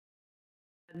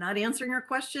not answering your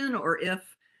question, or if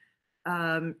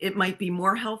it might be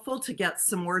more helpful to get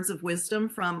some words of wisdom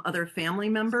from other family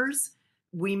members,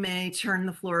 we may turn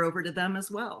the floor over to them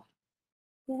as well.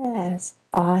 Yes,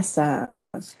 awesome.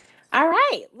 All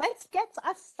right, let's get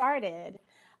us started.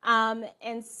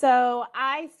 And so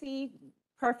I see,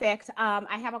 perfect.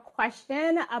 I have a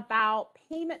question about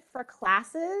payment for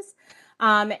classes.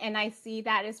 And I see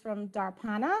that is from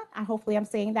Darpana. Hopefully I'm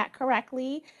saying that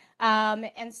correctly.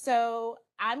 And so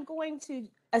I'm going to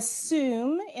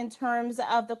assume in terms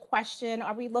of the question,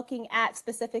 are we looking at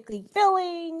specifically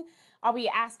billing? Are we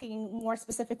asking more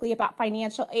specifically about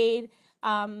financial aid?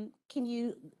 Can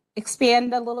you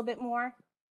expand a little bit more?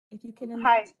 If you can.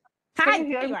 Hi, can you Hi,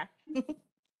 hear there me? you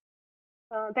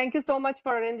are. Thank you so much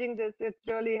for arranging this. It's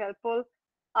really helpful.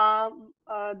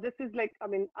 This is like, I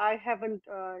mean, I haven't,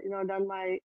 done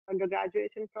my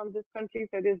undergraduation from this country,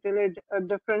 so it is really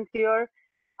different here.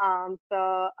 And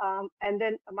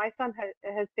then my son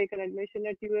has taken admission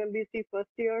at UMBC first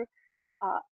year.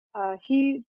 Uh,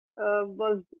 he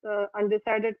was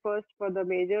undecided first for the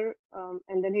major,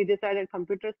 and then he decided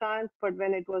computer science. But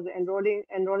when it was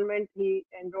enrollment, he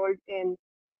enrolled in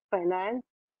finance.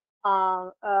 Uh,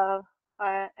 uh,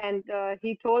 and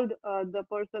he told the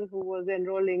person who was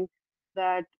enrolling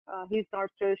that he's not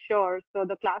so sure. So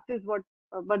the classes,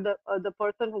 but the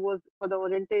person who was for the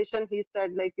orientation, he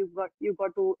said like you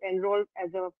got to enroll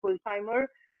as a full timer,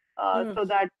 Mm. so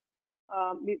that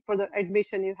for the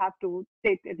admission you have to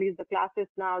take at least the classes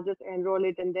now. Just enroll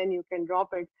it and then you can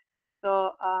drop it.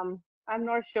 So I'm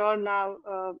not sure now,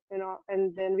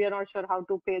 and then we are not sure how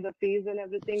to pay the fees and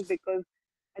everything, because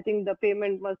I think the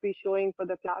payment must be showing for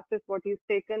the classes what he's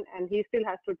taken, and he still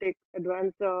has to take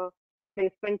advanced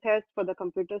placement test for the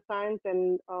computer science,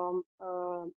 and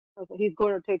he's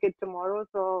going to take it tomorrow.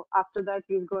 So after that,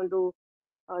 he's going to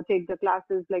take the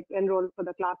classes, like enroll for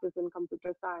the classes in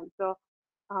computer science. So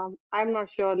I'm not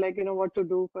sure, like, what to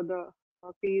do for the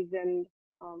fees and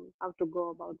how to go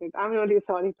about it. I'm really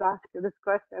sorry to ask you this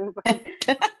question, but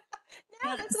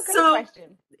No, that's a great So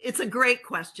question. it's a great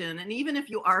question. And even if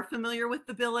you are familiar with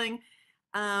the billing,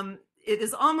 it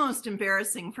is almost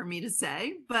embarrassing for me to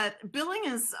say, but billing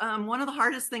is one of the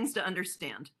hardest things to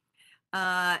understand.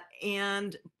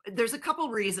 And there's a couple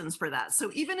reasons for that.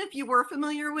 So even if you were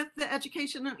familiar with the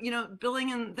education, billing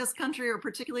in this country, or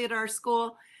particularly at our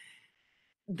school,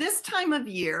 this time of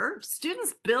year,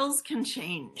 students' bills can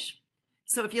change.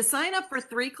 So if you sign up for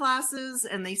 3 classes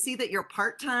and they see that you're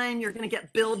part-time, you're going to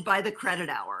get billed by the credit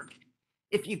hour.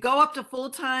 If you go up to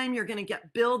full-time, you're going to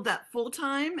get billed that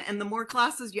full-time, and the more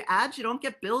classes you add, you don't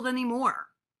get billed anymore.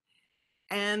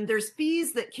 And there's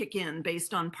fees that kick in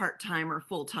based on part-time or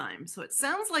full-time. So it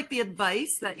sounds like the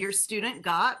advice that your student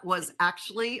got was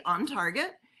actually on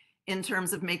target in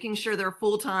terms of making sure they're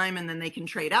full-time, and then they can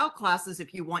trade out classes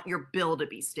if you want your bill to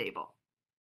be stable.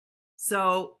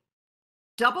 So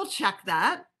double check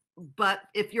that. But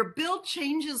if your bill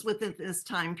changes within this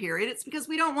time period, it's because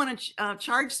we don't want to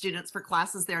charge students for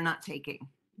classes they're not taking.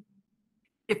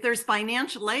 If there's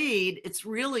financial aid, it's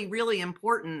really, really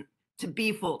important to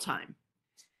be full-time,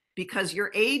 because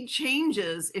your aid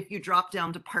changes if you drop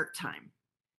down to part-time.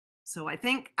 So I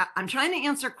think I'm trying to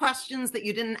answer questions that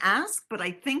you didn't ask, but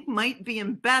I think might be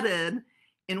embedded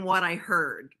in what I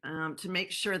heard, to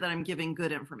make sure that I'm giving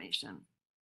good information.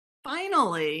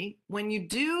 Finally, when you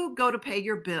do go to pay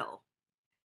your bill,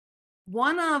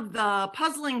 one of the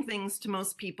puzzling things to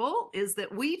most people is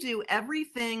that we do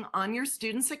everything on your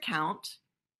student's account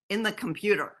in the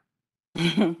computer.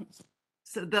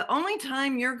 So the only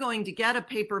time you're going to get a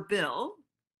paper bill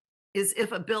is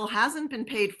if a bill hasn't been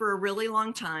paid for a really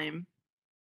long time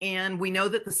and we know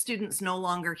that the student's no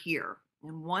longer here.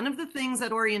 And one of the things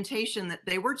at orientation that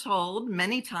they were told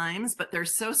many times, but they're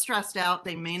so stressed out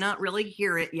they may not really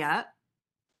hear it yet,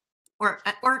 or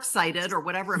excited, or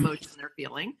whatever emotion they're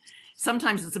feeling.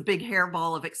 Sometimes it's a big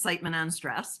hairball of excitement and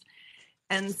stress.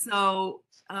 And so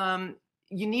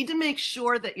you need to make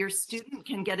sure that your student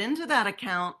can get into that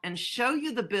account and show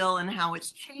you the bill and how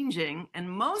it's changing, and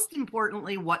most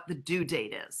importantly, what the due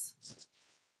date is.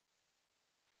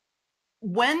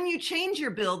 When you change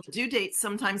your bill, the due date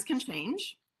sometimes can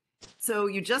change. So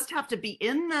you just have to be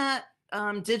in that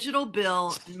digital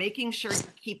bill and making sure you're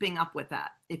keeping up with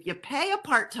that. If you pay a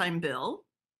part-time bill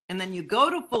and then you go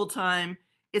to full-time,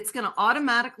 it's going to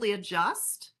automatically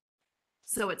adjust.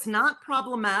 So it's not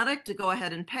problematic to go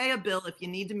ahead and pay a bill if you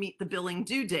need to meet the billing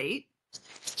due date.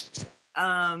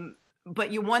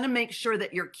 But you want to make sure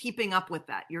that you're keeping up with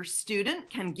that. Your student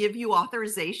can give you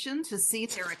authorization to see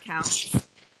their account.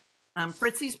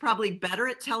 Fritzy's probably better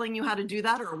at telling you how to do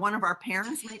that, or one of our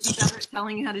parents might be better at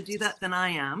telling you how to do that than I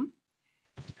am.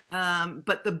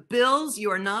 But the bills,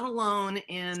 you are not alone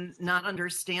in not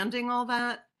understanding all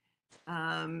that.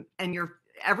 And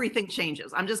everything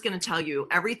changes. I'm just going to tell you,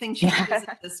 everything changes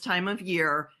at this time of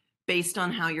year based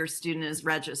on how your student is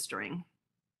registering.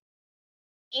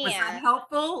 Was that And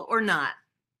helpful or not?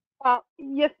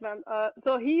 Yes, ma'am.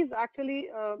 So he's actually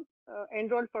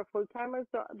enrolled for full timers.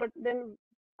 So, but then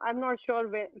I'm not sure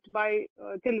when,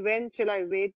 till when shall I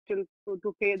wait to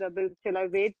pay the bills? Shall I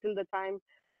wait till the time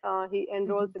he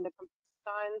enrolls in the computer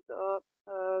science,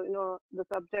 the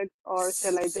subjects, or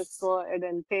shall I just go ahead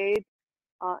and pay it?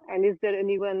 And is there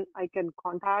anyone I can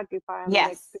contact if I am like?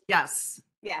 yes. Yes.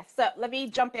 Yes. So let me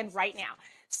jump in right now.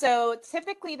 So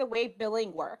typically the way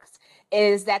billing works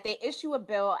is that they issue a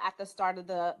bill at the start of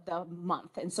the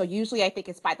month. And so usually I think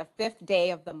it's by the 5th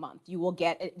day of the month, your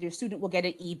student will get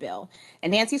an e-bill.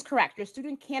 And Nancy's correct. Your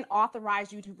student can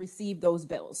authorize you to receive those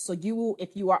bills. So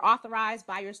if you are authorized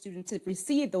by your student to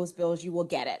receive those bills, you will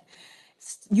get it.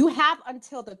 You have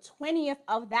until the 20th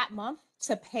of that month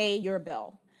to pay your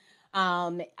bill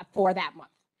for that month.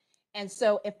 And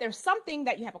so if there's something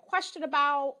that you have a question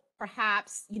about,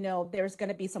 perhaps, there's going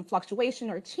to be some fluctuation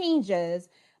or changes,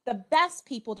 the best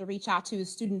people to reach out to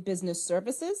is Student Business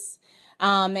Services.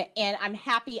 And I'm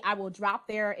happy, I will drop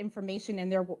their information in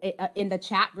the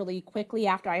chat really quickly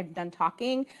after I'm done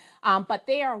talking. But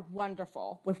they are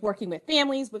wonderful with working with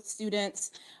families, with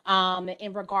students,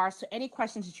 in regards to any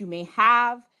questions that you may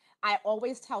have. I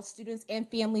always tell students and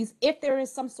families, if there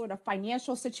is some sort of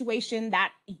financial situation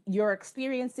that you're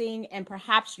experiencing and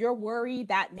perhaps you're worried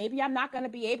that maybe I'm not going to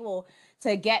be able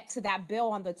to get to that bill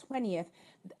on the 20th,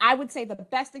 I would say the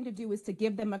best thing to do is to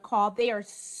give them a call. They are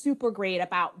super great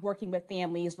about working with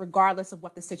families, regardless of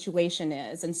what the situation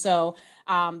is. And so,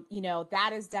 that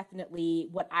is definitely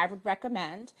what I would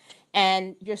recommend.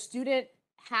 And your student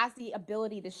has the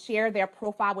ability to share their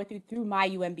profile with you through My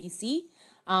UMBC.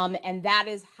 And that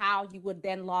is how you would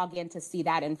then log in to see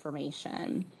that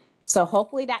information. So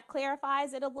hopefully that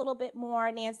clarifies it a little bit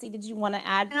more. Nancy, did you want to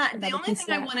add The another only piece thing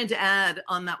to I that? wanted to add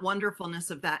on that wonderfulness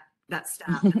of that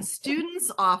staff, and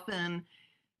students often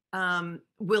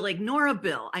will ignore a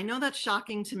bill. I know that's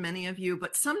shocking to many of you,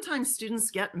 but sometimes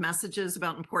students get messages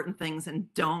about important things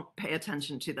and don't pay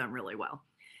attention to them really well.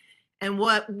 And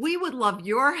what we would love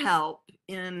your help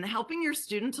in helping your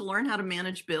student to learn how to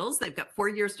manage bills. They've got 4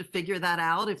 years to figure that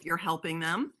out if you're helping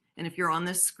them. And if you're on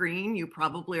this screen, you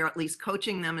probably are at least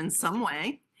coaching them in some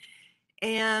way.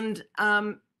 And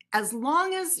as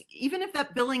long as, even if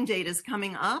that billing date is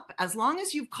coming up, as long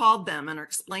as you've called them and are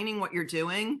explaining what you're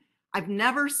doing, I've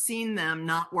never seen them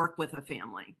not work with a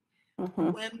family.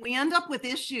 When we end up with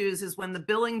issues is when the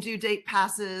billing due date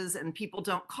passes and people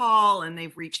don't call and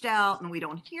they've reached out and we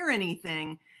don't hear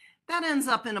anything. That ends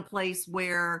up in a place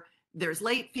where there's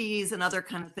late fees and other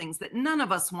kind of things that none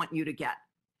of us want you to get.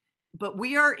 But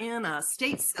we are in a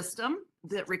state system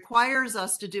that requires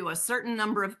us to do a certain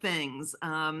number of things.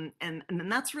 And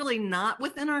that's really not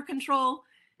within our control.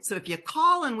 So if you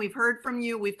call and we've heard from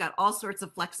you, we've got all sorts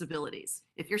of flexibilities.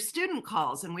 If your student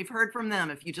calls and we've heard from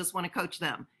them, if you just want to coach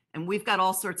them, and we've got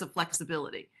all sorts of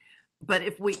flexibility. But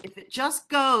if it just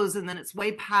goes and then it's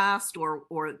way past or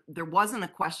there wasn't a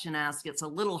question asked, it's a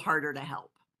little harder to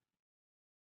help.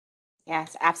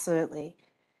 Yes, absolutely.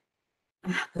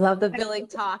 Love the billing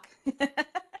talk.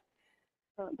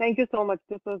 Thank you so much.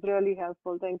 This was really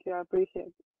helpful. Thank you. I appreciate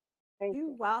it. Thank you.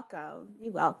 You're welcome.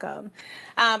 You're welcome.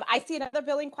 I see another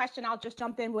billing question. I'll just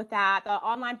jump in with that. The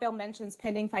online bill mentions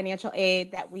pending financial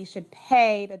aid that we should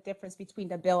pay the difference between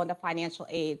the bill and the financial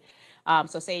aid.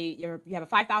 So say you have a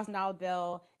 $5,000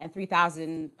 bill and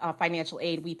 $3,000 financial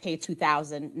aid, we pay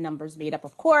 $2,000, numbers made up,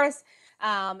 of course.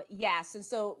 Yes. And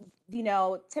so,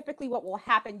 typically what will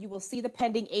happen, you will see the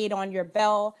pending aid on your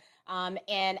bill.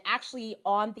 And actually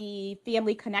on the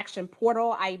Family Connection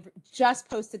portal, I just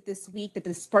posted this week the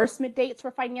disbursement dates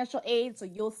for financial aid. So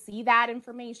you'll see that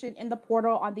information in the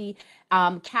portal on the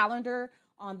calendar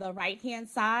on the right-hand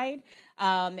side.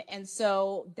 And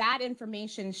so that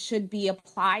information should be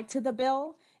applied to the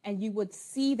bill. And you would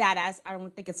see that as, I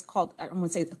don't think it's called, I don't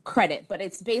want to say credit, but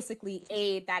it's basically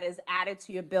aid that is added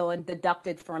to your bill and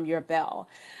deducted from your bill.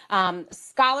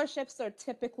 Scholarships are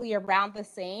typically around the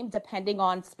same, depending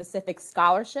on specific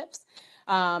scholarships.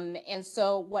 And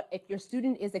so if your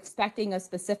student is expecting a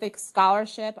specific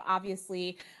scholarship,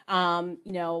 obviously,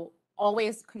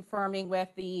 always confirming with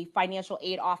the financial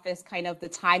aid office kind of the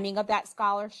timing of that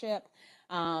scholarship.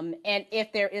 And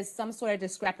if there is some sort of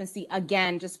discrepancy,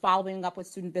 again, just following up with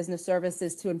Student Business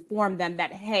Services to inform them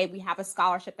that, hey, we have a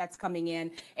scholarship that's coming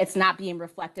in. It's not being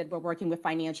reflected. We're working with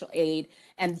financial aid.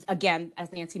 And again,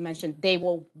 as Nancy mentioned, they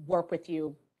will work with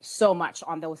you so much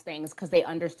on those things because they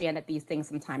understand that these things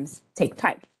sometimes take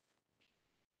time.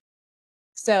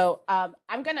 So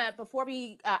I'm gonna, before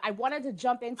we, I wanted to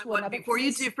jump into another Before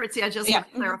piece. you do, Fritzy, I just Yeah. want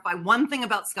to clarify one thing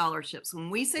about scholarships. When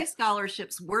we say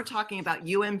scholarships, we're talking about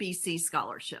UMBC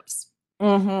scholarships.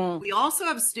 We also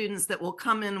have students that will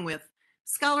come in with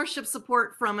scholarship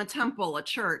support from a temple, a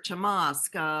church, a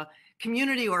mosque, a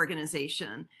community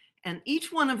organization. And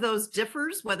each one of those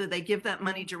differs whether they give that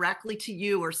money directly to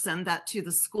you or send that to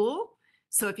the school.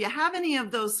 So if you have any of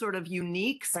those sort of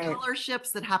unique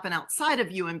scholarships that happen outside of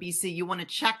UMBC, you want to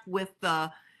check with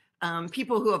the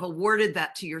people who have awarded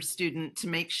that to your student to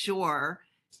make sure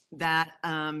that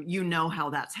you know how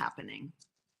that's happening.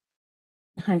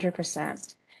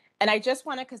 100%. And I just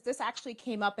want to, because this actually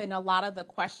came up in a lot of the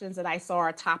questions that I saw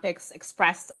or topics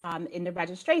expressed in the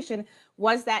registration,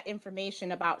 was that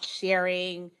information about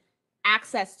sharing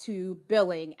access to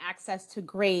billing, access to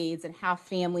grades, and how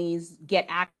families get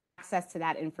access to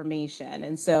that information.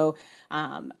 And so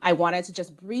I wanted to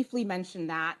just briefly mention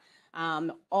that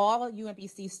all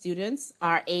UMBC students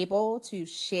are able to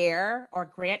share or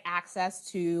grant access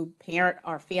to parent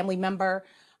or family member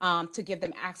to give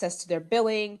them access to their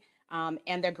billing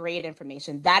and their grade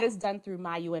information. That is done through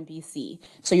My UMBC.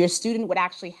 So your student would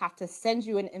actually have to send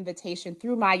you an invitation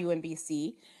through My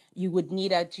UMBC. You would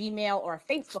need a Gmail or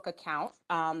a Facebook account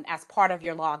as part of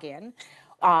your login.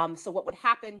 So what would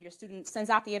happen, your student sends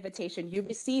out the invitation, you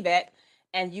receive it,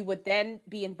 and you would then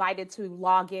be invited to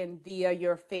log in via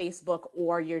your Facebook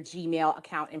or your Gmail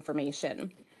account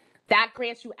information. That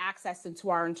grants you access into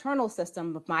our internal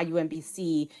system of My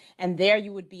UMBC, and there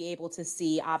you would be able to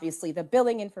see, obviously, the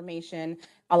billing information.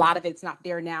 A lot of it's not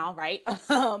there now, right?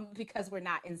 Because we're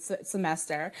not in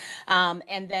semester.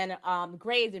 And then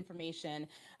grades information.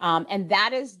 And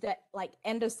that is the like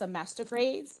end of semester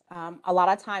grades. A lot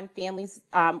of time families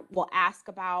will ask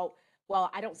about, well,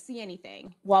 I don't see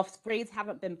anything. Well, if grades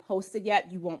haven't been posted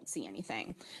yet, you won't see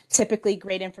anything. Typically,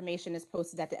 grade information is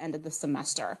posted at the end of the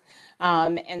semester.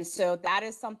 And so that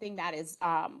is something that is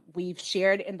we've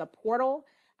shared in the portal.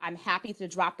 I'm happy to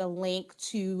drop the link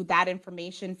to that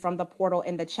information from the portal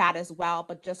in the chat as well,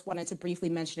 but just wanted to briefly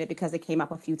mention it because it came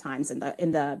up a few times in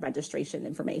the registration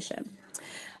information.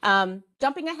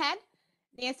 Jumping ahead,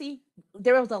 Nancy,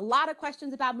 there was a lot of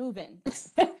questions about move-in.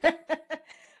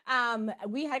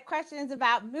 We had questions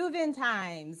about move-in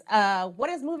times. What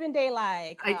is move-in day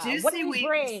like? I do what see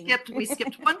we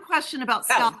skipped one question about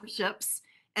Oh. scholarships.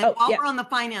 And Oh, while yep. we're on the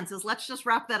finances, let's just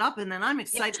wrap that up. And then I'm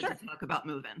excited sure. to talk about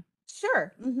move-in.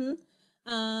 Sure.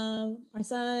 My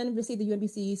son received the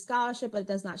UMBC scholarship, but it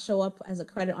does not show up as a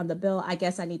credit on the bill. I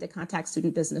guess I need to contact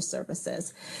Student Business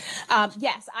Services.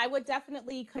 Yes, I would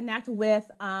definitely connect with,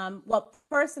 well,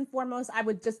 first and foremost, I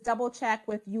would just double check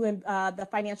with the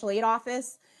financial aid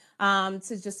office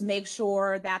to just make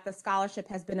sure that the scholarship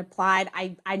has been applied.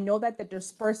 I know that the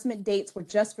disbursement dates were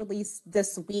just released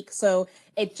this week, so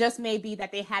it just may be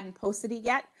that they hadn't posted it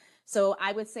yet. So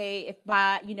I would say if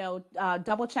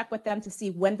double check with them to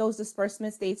see when those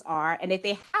disbursement dates are. And if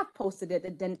they have posted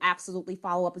it, then absolutely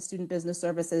follow up with Student Business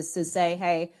Services to say,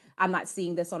 hey, I'm not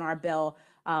seeing this on our bill.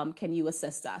 Can you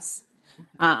assist us?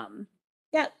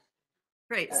 Yeah.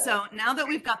 Great. So now that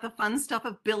we've got the fun stuff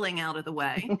of billing out of the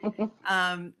way,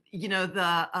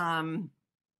 the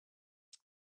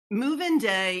move-in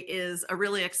day is a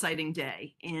really exciting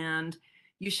day. And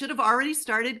you should have already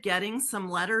started getting some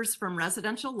letters from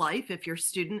Residential Life. If your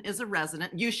student is a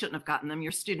resident, you shouldn't have gotten them.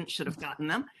 Your student should have gotten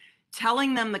them,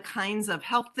 telling them the kinds of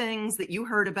health things that you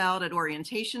heard about at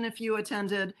orientation if you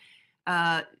attended,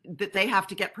 that they have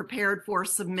to get prepared for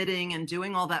submitting and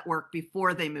doing all that work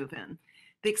before they move in.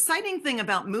 The exciting thing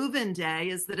about move-in day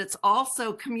is that it's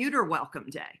also commuter welcome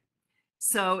day.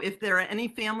 So if there are any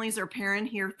families or parent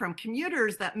here from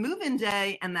commuters, that move-in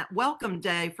day and that welcome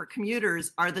day for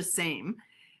commuters are the same,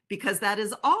 because that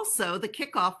is also the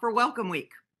kickoff for Welcome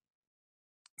Week.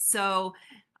 So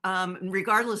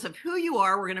regardless of who you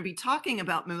are, we're going to be talking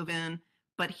about move-in,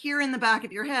 but here in the back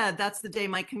of your head, that's the day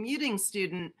my commuting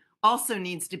student also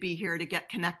needs to be here to get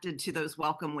connected to those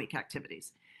Welcome Week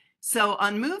activities. So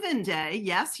on move-in day,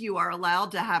 yes, you are allowed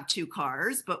to have 2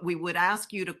 cars, but we would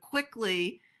ask you to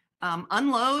quickly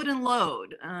unload and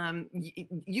load.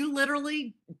 You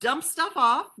literally dump stuff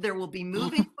off. There will be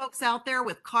moving folks out there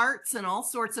with carts and all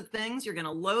sorts of things. You're going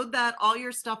to load all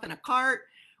your stuff in a cart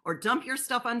or dump your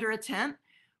stuff under a tent.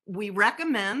 We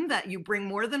recommend that you bring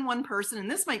more than one person,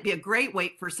 and this might be a great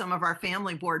way for some of our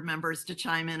family board members to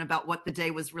chime in about what the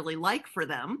day was really like for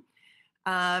them.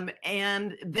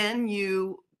 And then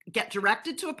you get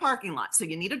directed to a parking lot. So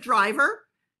you need a driver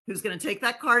who's going to take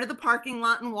that car to the parking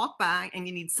lot and walk back, and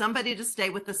you need somebody to stay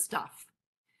with the stuff.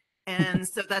 And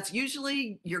so that's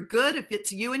usually, you're good if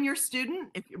it's you and your student.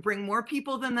 If you bring more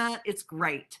people than that, it's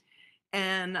great.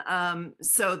 And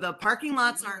so the parking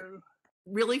lots aren't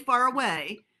really far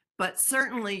away, but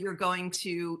certainly you're going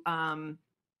to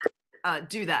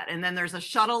do that. And then there's a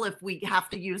shuttle if we have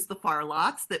to use the far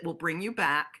lots that will bring you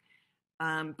back.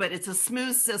 But it's a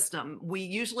smooth system. We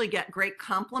usually get great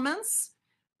compliments.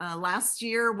 Last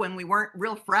year, when we weren't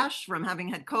real fresh from having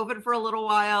had COVID for a little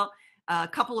while, a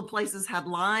couple of places had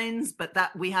lines, but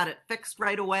that we had it fixed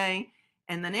right away.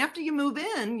 And then after you move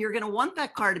in, you're going to want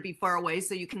that car to be far away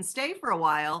so you can stay for a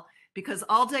while, because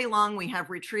all day long we have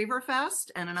Retriever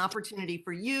Fest and an opportunity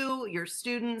for you, your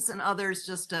students, and others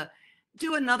just to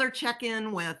do another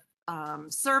check-in with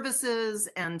services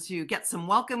and to get some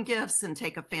welcome gifts and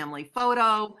take a family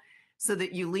photo so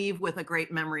that you leave with a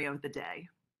great memory of the day.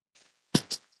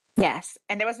 Yes,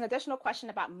 and there was an additional question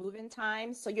about move-in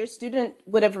time. So your student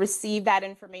would have received that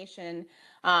information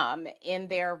in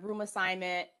their room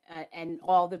assignment and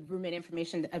all the roommate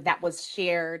information that was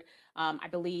shared, I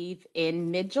believe, in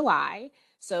mid-July.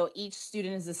 So each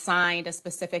student is assigned a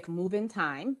specific move-in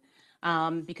time.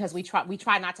 Because we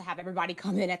try not to have everybody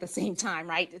come in at the same time,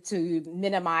 right, to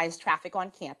minimize traffic on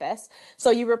campus.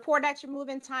 So you report at your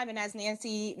move-in time, and as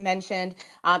Nancy mentioned,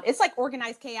 it's like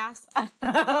organized chaos.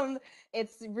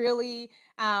 It's really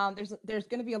there's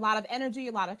going to be a lot of energy,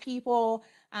 a lot of people,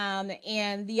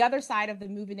 and the other side of the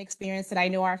move-in experience that I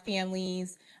know our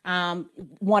families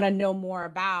want to know more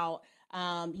about.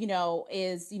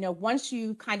 Is, once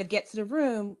you kind of get to the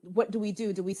room, what do we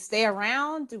do? Do we stay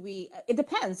around? It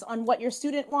depends on what your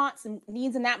student wants and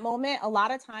needs in that moment. A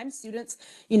lot of times students,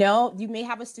 you may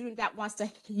have a student that wants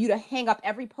you to hang up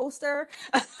every poster,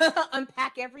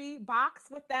 unpack every box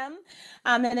with them.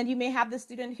 And then you may have the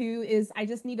student who is, I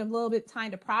just need a little bit of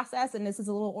time to process, and this is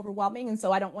a little overwhelming. And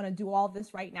so I don't want to do all of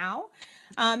this right now.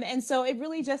 And so it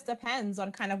really just depends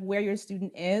on kind of where your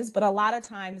student is. But a lot of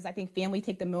times I think family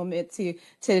take the moment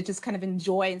to just kind of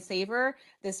enjoy and savor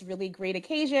this really great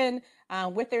occasion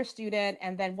with their student.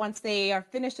 And then once they are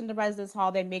finished in the residence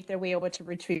hall, they make their way over to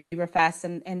Retriever Fest.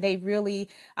 And they really,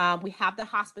 we have the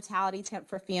hospitality tent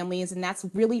for families. And that's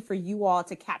really for you all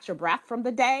to catch your breath from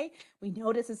the day. We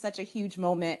know this is such a huge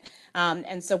moment.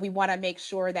 And so we want to make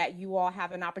sure that you all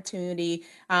have an opportunity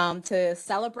to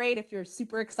celebrate if you're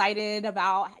super excited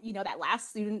about, that last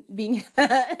student being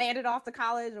handed off to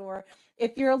college, or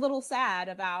if you're a little sad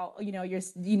about,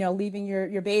 you're leaving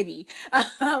your baby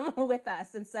with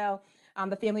us. And so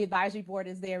the Family Advisory Board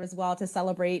is there as well to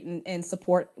celebrate and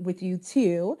support with you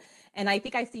too. And I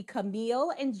think I see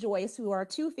Camille and Joyce, who are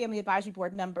two Family Advisory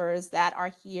Board members that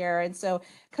are here. And so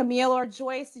Camille or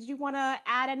Joyce, did you want to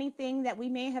add anything that we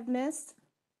may have missed?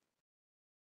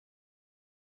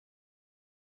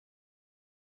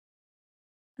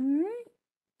 All right.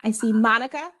 I see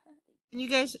Monica. Can you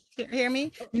guys hear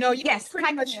me? No, you Yes,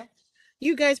 pretty much.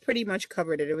 You guys pretty much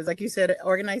covered it. It was like you said,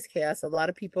 organized chaos. A lot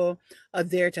of people are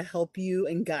there to help you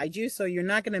and guide you, so you're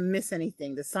not going to miss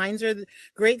anything. The signs are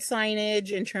great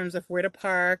signage in terms of where to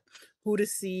park, who to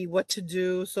see, what to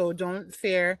do. So don't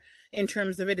fear in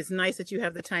terms of it. It's nice that you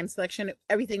have the time selection.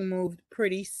 Everything moved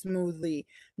pretty smoothly.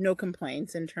 No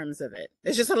complaints in terms of it.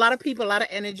 There's just a lot of people, a lot of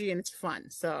energy, and it's fun.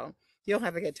 So you'll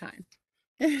have a good time.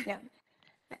 Yeah.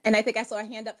 And I think I saw a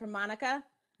hand up from Monica.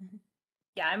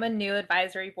 Yeah, I'm a new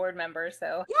advisory board member,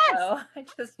 so Yes. I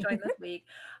just joined this week.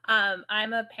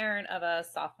 I'm a parent of a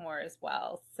sophomore as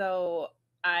well. So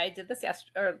I did this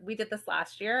we did this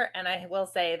last year, and I will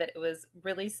say that it was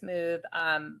really smooth.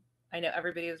 I know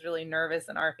everybody was really nervous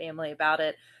in our family about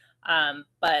it,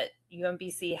 but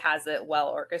UMBC has it well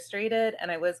orchestrated.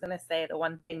 And I was going to say the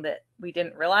one thing that we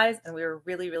didn't realize, and we were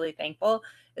really, really thankful,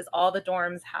 is all the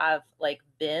dorms have like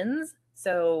bins.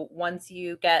 So once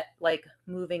you get like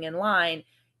moving in line,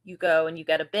 you go and you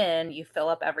get a bin, you fill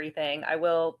up everything. I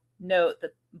will note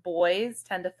that boys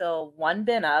tend to fill one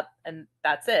bin up and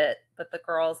that's it, but the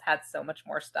girls had so much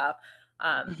more stuff.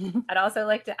 I'd also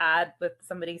like to add what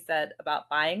somebody said about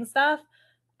buying stuff.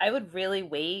 I would really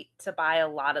wait to buy a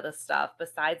lot of the stuff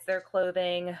besides their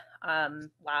clothing,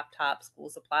 laptops,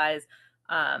 school supplies,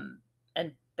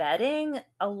 and bedding.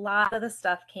 A lot of the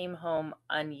stuff came home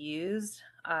unused.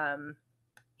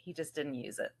 He just didn't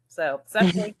use it. So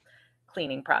especially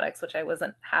cleaning products, which I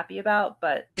wasn't happy about,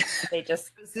 but they just,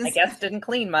 I guess, didn't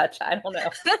clean much. I don't know.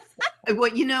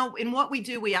 Well, in what we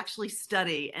do, we actually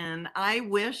study. And I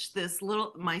wish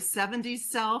my 70s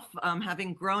self,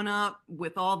 having grown up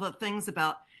with all the things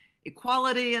about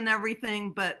equality and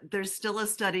everything, but there's still a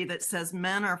study that says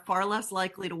men are far less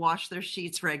likely to wash their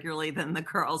sheets regularly than the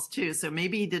girls too. So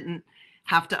maybe he didn't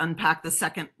have to unpack the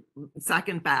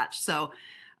second batch. So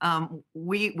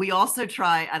We also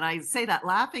try, and I say that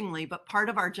laughingly, but part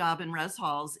of our job in res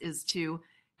halls is to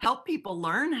help people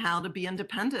learn how to be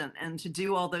independent and to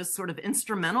do all those sort of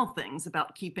instrumental things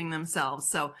about keeping themselves.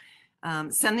 So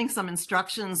sending some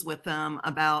instructions with them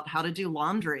about how to do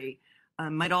laundry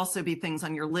might also be things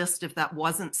on your list if that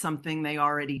wasn't something they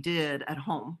already did at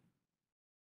home.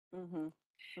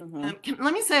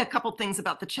 Let me say a couple things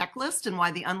about the checklist and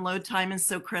why the unload time is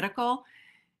so critical.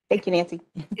 Thank you, Nancy.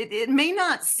 It may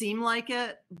not seem like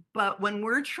it, but when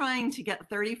we're trying to get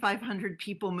 3,500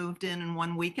 people moved in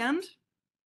one weekend,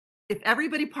 if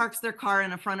everybody parks their car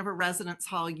in front of a residence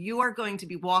hall, you are going to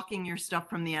be walking your stuff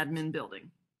from the admin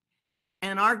building.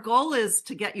 And our goal is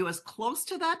to get you as close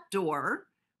to that door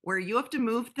where you have to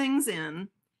move things in.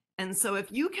 And so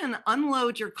if you can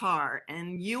unload your car,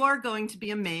 and you are going to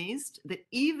be amazed that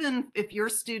even if your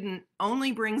student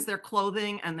only brings their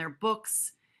clothing and their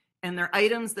books and their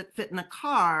items that fit in a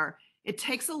car, it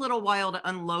takes a little while to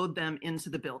unload them into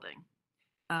the building.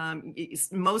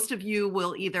 Most of you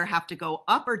will either have to go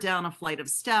up or down a flight of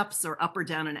steps or up or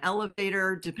down an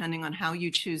elevator, depending on how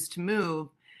you choose to move.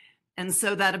 And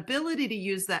so that ability to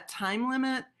use that time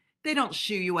limit, they don't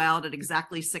shoo you out at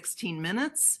exactly 16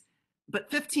 minutes,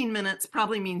 but 15 minutes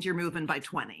probably means you're moving by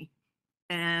 20.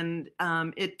 And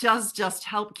it does just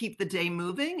help keep the day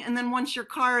moving. And then once your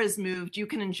car is moved, you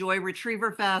can enjoy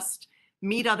Retriever Fest,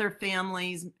 meet other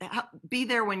families, be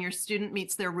there when your student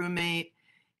meets their roommate,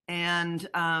 and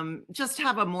just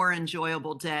have a more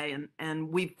enjoyable day. And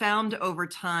we've found over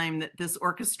time that this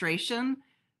orchestration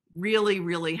really,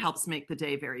 really helps make the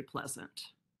day very pleasant.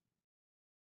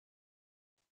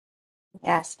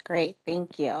 Yes, great.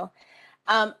 Thank you.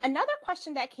 Another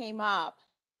question that came up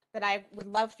that I would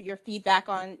love for your feedback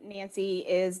on, Nancy,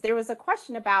 is there was a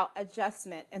question about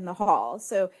adjustment in the hall.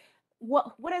 So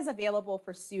what is available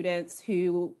for students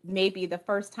who may be the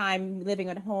first time living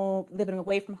at home, living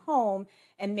away from home,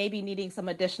 and maybe needing some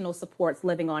additional supports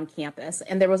living on campus?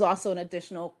 And there was also an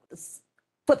additional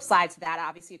flip side to that,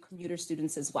 obviously, commuter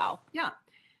students as well. Yeah.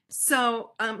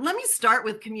 So let me start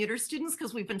with commuter students,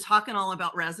 because we've been talking all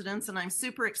about residents, and I'm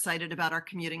super excited about our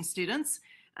commuting students.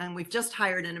 And we've just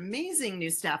hired an amazing new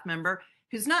staff member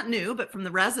who's not new, but from the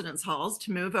residence halls,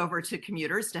 to move over to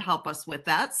commuters to help us with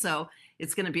that. So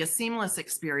it's going to be a seamless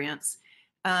experience.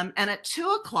 And at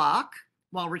 2 o'clock,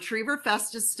 while Retriever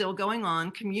Fest is still going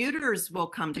on, commuters will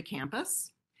come to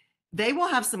campus. They will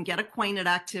have some get acquainted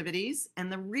activities.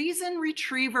 And the reason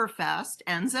Retriever Fest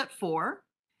ends at 4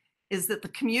 is that the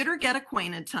commuter get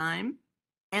acquainted time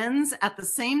ends at the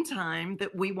same time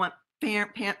that we want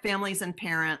families and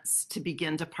parents to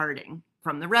begin departing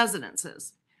from the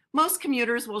residences. Most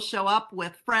commuters will show up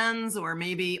with friends or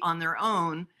maybe on their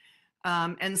own.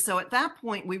 And so at that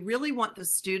point, we really want the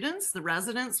students, the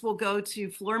residents will go to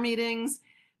floor meetings,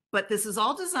 but this is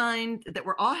all designed that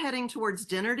we're all heading towards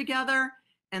dinner together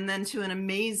and then to an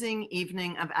amazing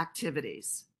evening of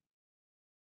activities.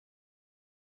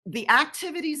 The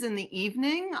activities in the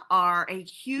evening are a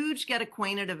huge get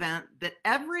acquainted event that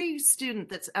every student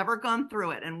that's ever gone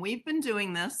through it, and we've been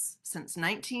doing this since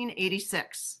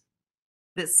 1986,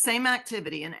 this same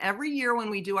activity. And every year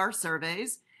when we do our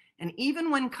surveys, and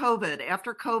even when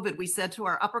after COVID, we said to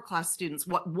our upper class students,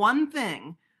 what one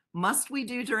thing must we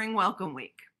do during Welcome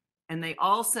Week? And they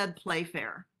all said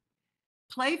Playfair.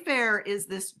 Playfair is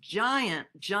this giant,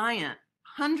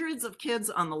 hundreds of kids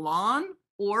on the lawn,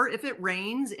 or if it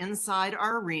rains, inside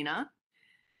our arena,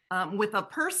 with a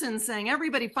person saying,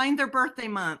 everybody find their birthday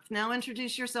month. Now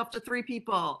introduce yourself to 3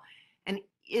 people. And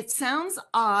it sounds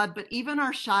odd, but even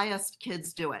our shyest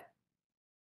kids do it.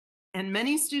 And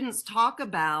many students talk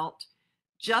about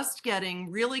just getting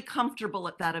really comfortable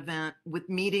at that event with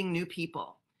meeting new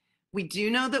people. We do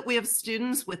know that we have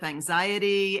students with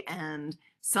anxiety and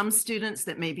some students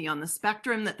that may be on the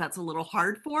spectrum that's a little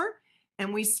hard for.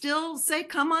 And we still say,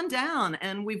 come on down.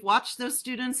 And we've watched those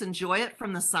students enjoy it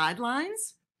from the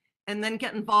sidelines and then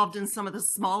get involved in some of the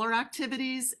smaller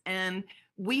activities. And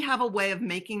we have a way of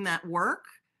making that work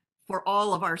for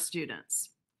all of our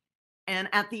students. And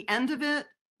at the end of it,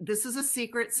 this is a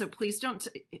secret, so please don't,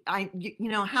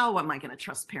 how am I going to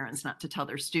trust parents not to tell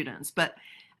their students? But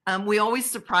we always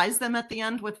surprise them at the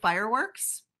end with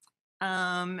fireworks.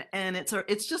 And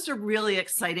it's just a really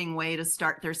exciting way to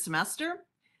start their semester.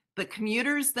 The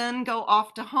commuters then go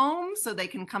off to home so they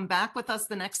can come back with us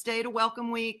the next day to Welcome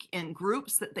Week in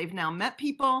groups that they've now met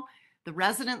people. The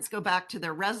residents go back to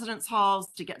their residence halls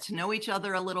to get to know each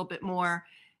other a little bit more.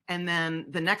 And then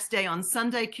the next day on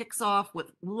Sunday kicks off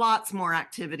with lots more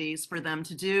activities for them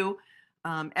to do.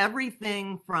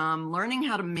 Everything from learning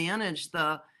how to manage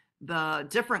the the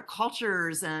different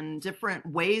cultures and different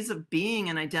ways of being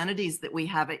and identities that we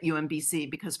have at UMBC,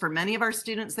 because for many of our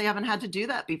students, they haven't had to do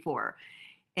that before,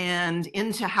 and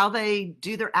into how they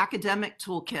do their academic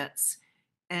toolkits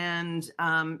and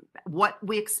what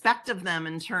we expect of them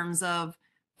in terms of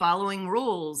following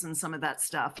rules and some of that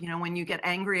stuff. You know, when you get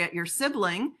angry at your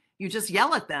sibling, you just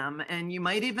yell at them, and you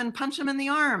might even punch them in the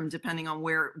arm, depending on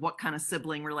what kind of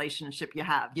sibling relationship you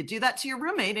have. You do that to your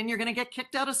roommate and you're going to get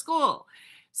kicked out of school.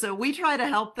 So we try to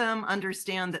help them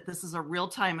understand that this is a real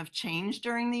time of change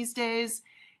during these days.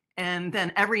 And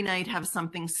then every night have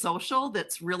something social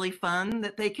that's really fun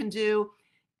that they can do.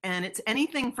 And it's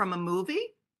anything from a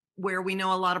movie, where we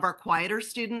know a lot of our quieter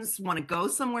students want to go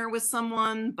somewhere with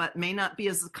someone, but may not be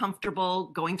as comfortable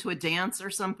going to a dance or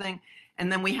something.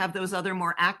 And then we have those other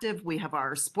more active. We have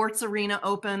our sports arena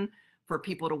open for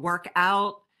people to work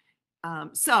out.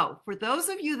 So for those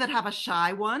of you that have a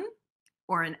shy one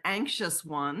or an anxious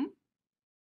one,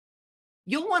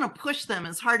 you'll want to push them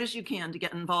as hard as you can to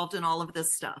get involved in all of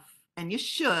this stuff. And you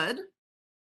should.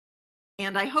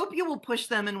 And I hope you will push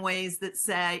them in ways that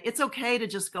say, it's okay to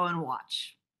just go and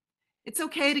watch. It's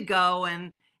okay to go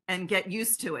and get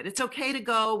used to it. It's okay to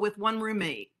go with one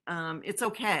roommate. It's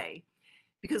okay.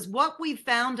 Because what we've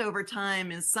found over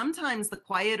time is sometimes the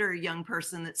quieter young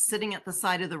person that's sitting at the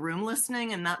side of the room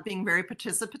listening and not being very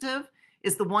participative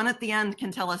is the one at the end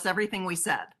can tell us everything we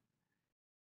said.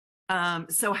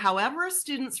 So however a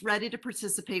student's ready to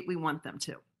participate, we want them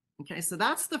to. Okay, so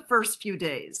that's the first few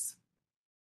days.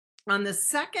 On the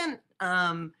second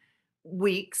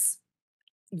weeks,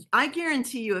 I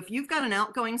guarantee you, if you've got an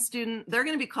outgoing student, they're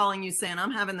going to be calling you saying,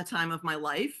 I'm having the time of my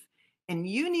life. And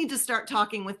you need to start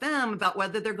talking with them about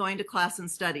whether they're going to class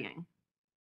and studying.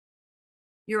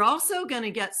 You're also going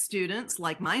to get students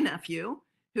like my nephew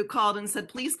who called and said,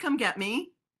 please come get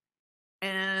me.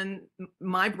 And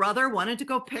my brother wanted to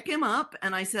go pick him up.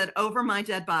 And I said, over my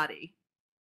dead body.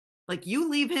 Like, you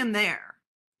leave him there.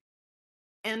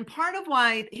 And part of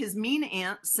why his mean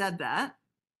aunt said that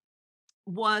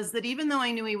was that even though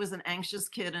I knew he was an anxious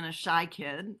kid and a shy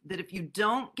kid, that if you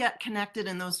don't get connected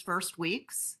in those first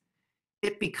weeks,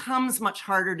 it becomes much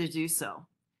harder to do so.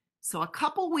 So a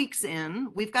couple weeks in,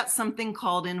 we've got something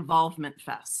called Involvement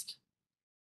Fest.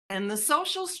 And the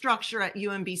social structure at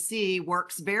UMBC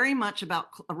works very much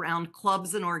around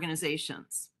clubs and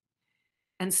organizations.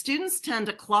 And students tend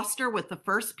to cluster with the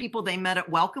first people they met at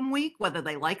Welcome Week, whether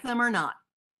they like them or not.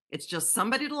 It's just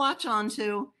somebody to latch on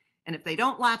to. And if they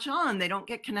don't latch on, they don't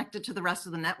get connected to the rest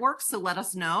of the network. So let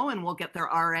us know and we'll get their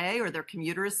RA or their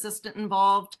commuter assistant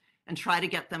involved and try to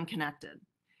get them connected.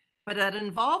 But at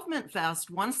Involvement Fest,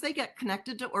 once they get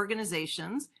connected to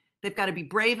organizations, they've got to be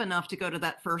brave enough to go to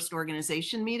that first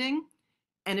organization meeting.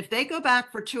 And if they go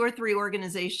back for 2 or 3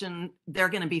 organizations, they're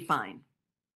going to be fine.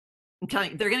 I'm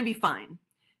telling you, they're going to be fine,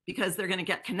 because they're going to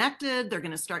get connected. They're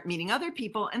going to start meeting other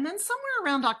people. And then somewhere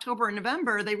around October and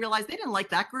November, they realize they didn't like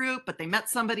that group, but they met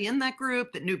somebody in that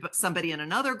group that knew somebody in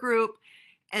another group,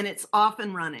 and it's off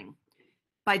and running.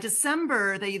 By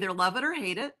December, they either love it or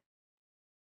hate it.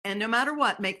 And no matter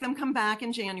what, make them come back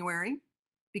in January,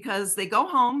 because they go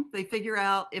home, they figure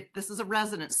out, if this is a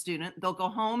resident student, they'll go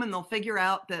home and they'll figure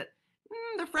out that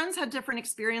their friends had different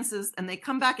experiences, and they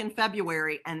come back in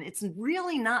February. And it's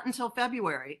really not until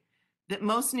February that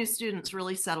most new students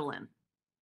really settle in,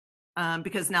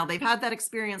 because now they've had that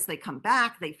experience, they come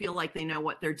back, they feel like they know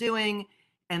what they're doing,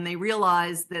 and they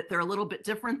realize that they're a little bit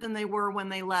different than they were when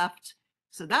they left.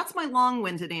 So that's my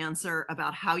long-winded answer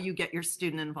about how you get your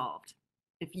student involved.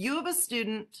 If you have a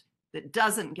student that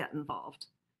doesn't get involved,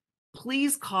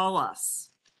 please call us.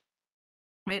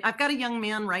 Right? I've got a young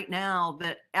man right now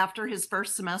that after his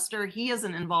first semester, he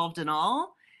isn't involved at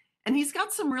all. And he's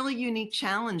got some really unique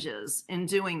challenges in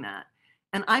doing that.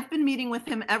 And I've been meeting with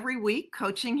him every week,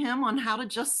 coaching him on how to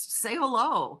just say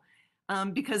hello.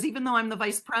 Because even though I'm the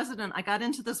vice president, I got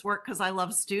into this work because I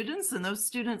love students, and those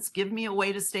students give me a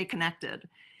way to stay connected.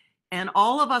 And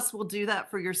all of us will do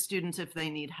that for your student if they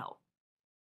need help.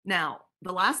 Now,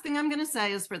 the last thing I'm going to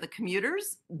say is for the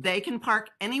commuters, they can park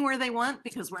anywhere they want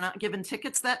because we're not given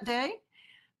tickets that day,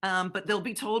 but they'll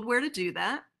be told where to do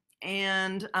that.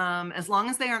 And as long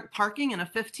as they aren't parking in a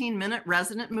 15-minute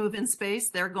resident move-in space,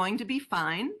 they're going to be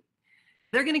fine.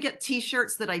 They're going to get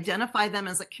t-shirts that identify them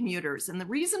as commuters. And the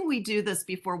reason we do this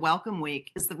before Welcome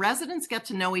Week is the residents get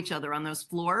to know each other on those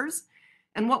floors.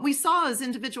 And what we saw is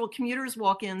individual commuters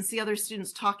walk in, see other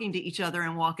students talking to each other,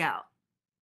 and walk out.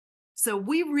 So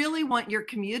we really want your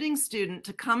commuting student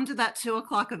to come to that 2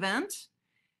 o'clock event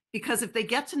because if they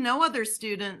get to know other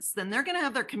students, then they're going to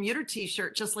have their commuter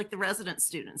t-shirt just like the resident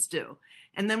students do.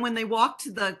 And then when they walk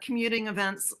to the commuting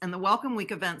events and the Welcome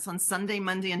Week events on Sunday,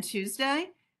 Monday, and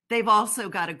Tuesday, they've also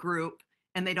got a group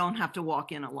and they don't have to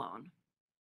walk in alone.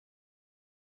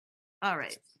 All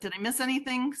right. Did I miss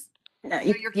anything? No,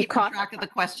 You're keeping track of the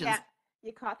questions. Yeah,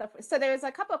 you caught the. So there's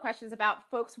a couple of questions about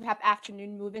folks who have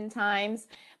afternoon move-in times,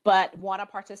 but want to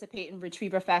participate in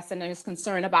Retriever Fest and is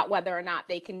concerned about whether or not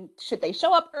should they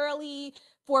show up early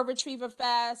for Retriever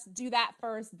Fest, do that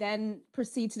first, then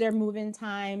proceed to their move-in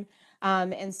time.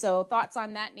 And so thoughts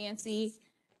on that, Nancy?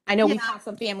 I know we've had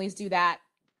some families do that.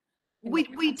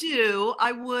 We do.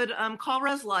 I would call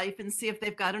Res Life and see if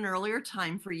they've got an earlier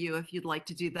time for you if you'd like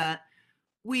to do that.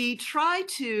 We try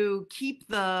to keep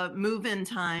the move-in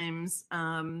times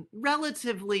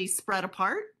relatively spread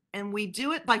apart, and we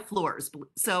do it by floors.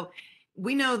 So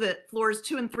we know that floors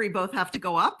 2 and 3 both have to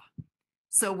go up.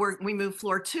 So we move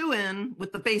floor 2 in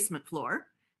with the basement floor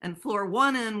and floor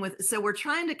 1 in with, so we're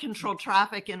trying to control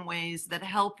traffic in ways that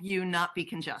help you not be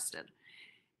congested.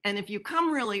 And if you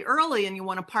come really early and you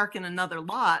want to park in another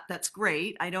lot, that's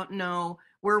great. I don't know.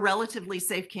 We're a relatively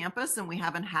safe campus and we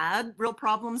haven't had real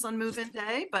problems on move-in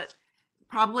day, but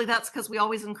probably that's because we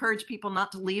always encourage people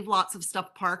not to leave lots of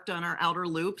stuff parked on our outer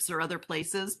loops or other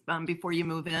places before you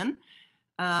move in.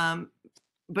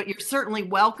 But you're certainly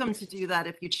welcome to do that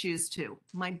if you choose to.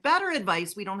 My better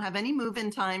advice, we don't have any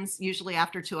move-in times usually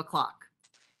after 2 o'clock.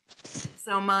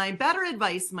 So my better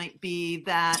advice might be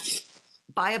that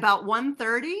by about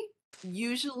 1:30,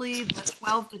 usually the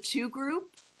 12 to 2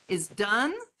 group is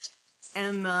done.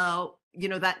 And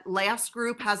that last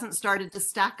group hasn't started to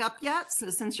stack up yet. So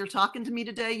since you're talking to me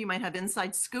today, you might have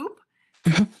inside scoop.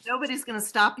 Nobody's going to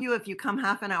stop you if you come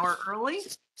half an hour early.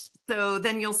 So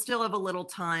then you'll still have a little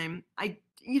time.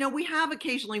 We have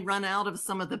occasionally run out of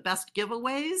some of the best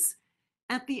giveaways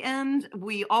at the end.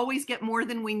 We always get more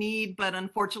than we need, but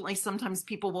unfortunately, sometimes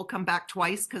people will come back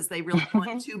twice because they really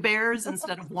want 2 bears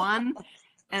instead of 1.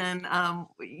 And,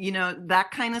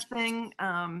 that kind of thing.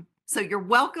 So you're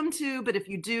welcome to, but if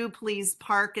you do, please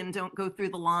park and don't go through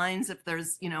the lines if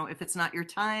there's, if it's not your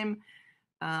time,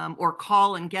 or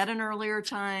call and get an earlier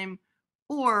time,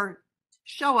 or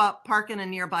show up, park in a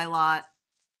nearby lot,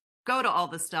 go to all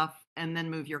the stuff, and then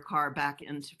move your car back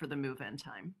for the move-in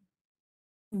time.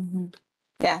 Mm-hmm.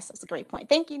 Yes, that's a great point.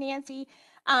 Thank you, Nancy.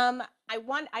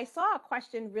 I saw a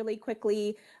question really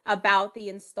quickly about the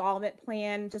installment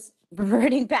plan, just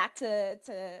reverting back to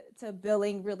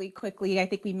billing really quickly. I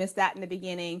think we missed that in the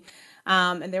beginning.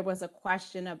 And there was a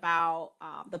question about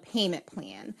the payment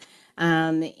plan.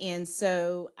 And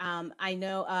so I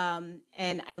know,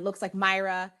 and it looks like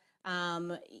Myra,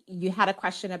 you had a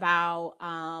question about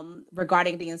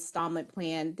regarding the installment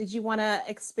plan. Did you want to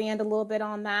expand a little bit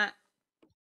on that?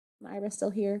 Myra still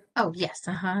here? Oh, yes.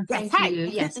 Yes, Thank hi. you.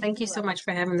 Yes, thank you so much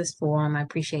for having this forum. I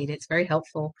appreciate it. It's very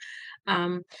helpful.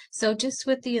 So just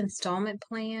with the installment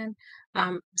plan,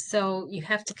 so you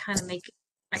have to kind of make,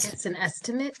 I guess, an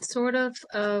estimate sort of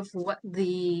what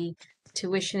the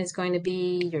tuition is going to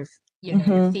be,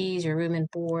 your fees, your room and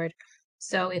board.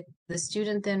 So if the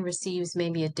student then receives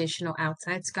maybe additional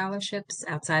outside scholarships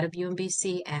outside of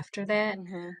UMBC after that,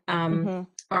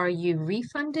 are you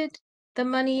refunded the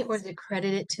money or is it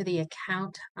credited to the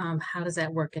account? How does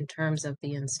that work in terms of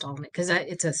the installment? Because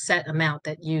it's a set amount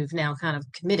that you've now kind of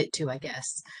committed to, I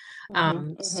guess.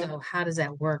 So how does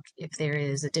that work if there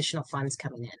is additional funds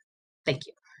coming in? Thank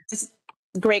you.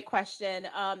 Great question.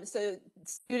 So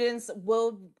students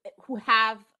who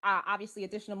have obviously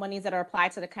additional monies that are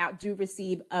applied to the account do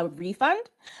receive a refund.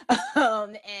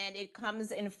 And it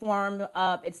comes in form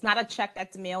of, it's not a check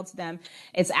that's mailed to them.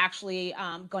 It's actually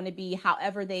going to be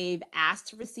however they've asked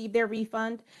to receive their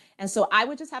refund. And so I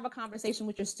would just have a conversation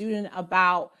with your student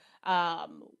about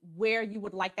where you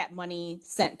would like that money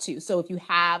sent to. So if you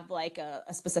have like a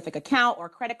specific account or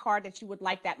credit card that you would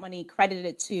like that money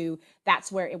credited to,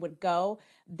 that's where it would go.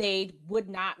 They would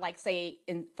not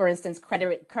for instance,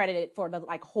 credit it for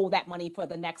hold that money for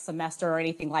the next semester or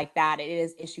anything like that. It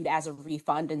is issued as a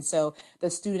refund. And so the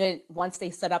student, once they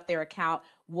set up their account,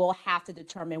 will have to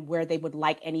determine where they would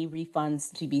like any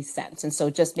refunds to be sent. And so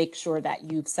just make sure that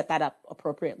you've set that up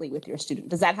appropriately with your student.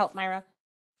 Does that help, Myra?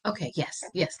 Okay, yes,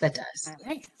 that does. All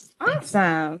right.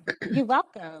 Awesome. You're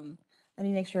welcome. Let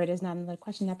me make sure it is not another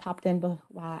question that popped in while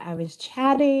I was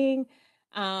chatting.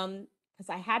 Because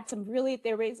I had some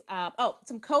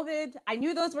some COVID. I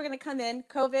knew those were going to come in.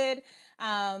 COVID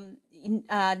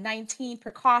 19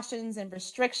 precautions and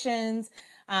restrictions.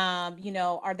 Are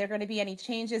there going to be any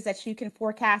changes that you can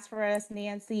forecast for us,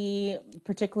 Nancy,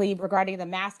 particularly regarding the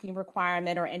masking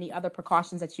requirement or any other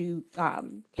precautions that you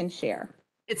can share?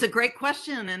 It's a great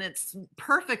question, and it's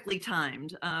perfectly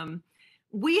timed.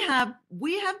 We have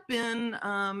been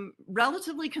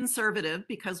relatively conservative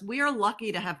because we are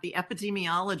lucky to have the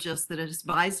epidemiologists that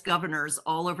advise governors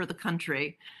all over the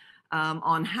country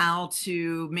on how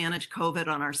to manage COVID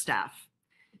on our staff.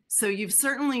 So you've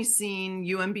certainly seen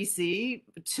UMBC,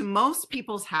 to most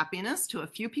people's happiness, to a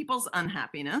few people's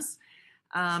unhappiness,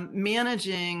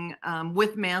 managing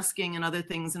with masking and other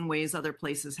things in ways other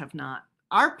places have not.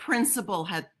 Our principle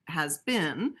has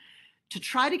been to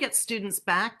try to get students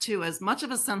back to as much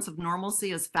of a sense of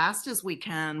normalcy as fast as we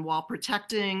can while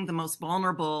protecting the most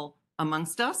vulnerable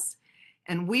amongst us.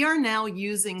 And we are now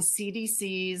using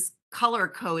CDC's color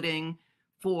coding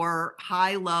for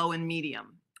high, low, and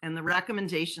medium, and the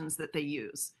recommendations that they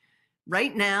use.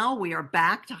 Right now, we are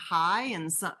back to high in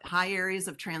some high areas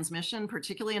of transmission,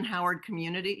 particularly in Howard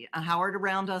community, Howard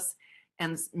around us,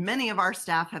 and many of our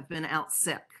staff have been out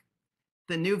sick.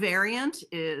 The new variant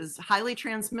is highly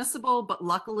transmissible, but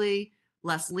luckily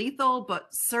less lethal, but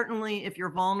certainly if you're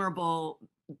vulnerable,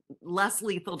 less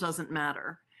lethal doesn't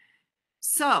matter.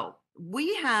 So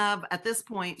we have, at this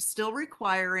point, still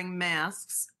requiring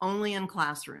masks only in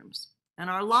classrooms. And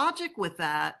our logic with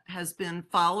that has been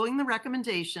following the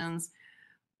recommendations,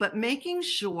 but making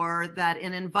sure that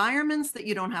in environments that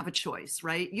you don't have a choice,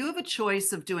 right? You have a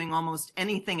choice of doing almost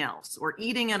anything else, or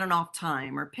eating at an off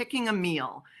time, or picking a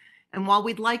meal. And while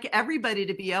we'd like everybody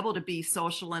to be able to be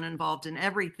social and involved in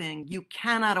everything, you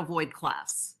cannot avoid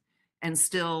class and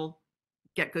still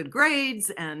get good grades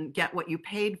and get what you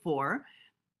paid for.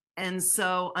 And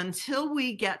so until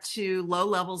we get to low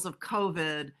levels of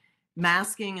COVID,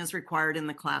 masking is required in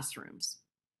the classrooms.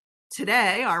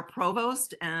 Today, our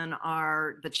provost and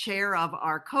the chair of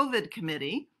our COVID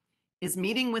committee is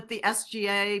meeting with the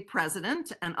SGA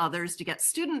president and others to get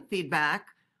student feedback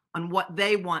on what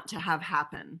they want to have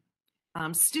happen.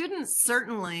 Students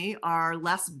certainly are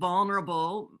less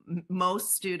vulnerable.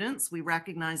 Most students, we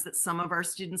recognize that some of our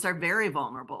students are very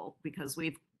vulnerable because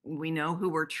we know who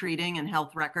we're treating and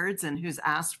health records and who's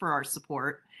asked for our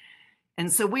support.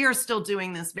 And so we are still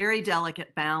doing this very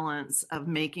delicate balance of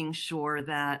making sure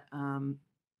that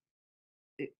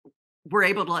we're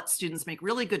able to let students make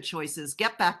really good choices,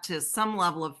 get back to some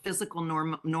level of physical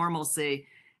normalcy,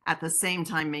 at the same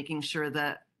time making sure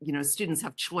that students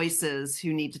have choices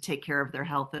who need to take care of their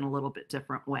health in a little bit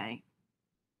different way.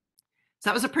 So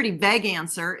that was a pretty vague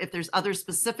answer. If there's other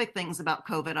specific things about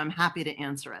COVID, I'm happy to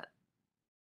answer it.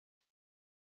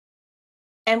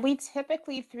 And we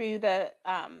typically, through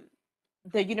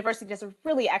the university does a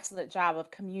really excellent job of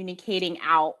communicating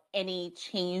out any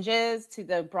changes to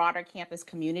the broader campus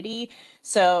community.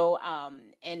 So,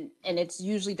 and it's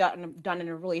usually done in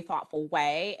a really thoughtful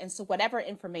way. And so whatever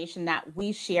information that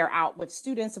we share out with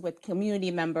students, with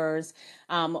community members,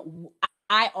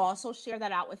 I also share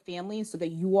that out with families so that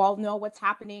you all know what's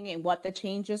happening and what the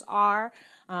changes are.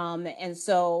 And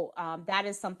so that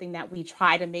is something that we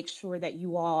try to make sure that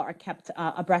you all are kept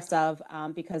abreast of,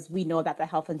 because we know that the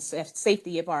health and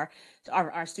safety of our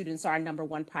students are our number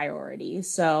one priority.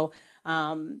 So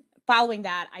following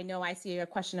that, I know I see a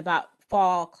question about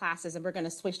fall classes, and we're going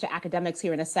to switch to academics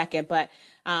here in a second, but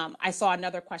I saw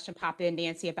another question pop in,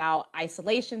 Nancy, about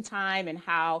isolation time and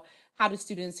how do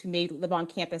students who may live on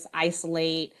campus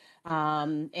isolate,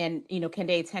 and can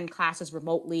they attend classes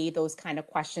remotely? Those kind of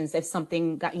questions. If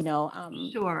something got,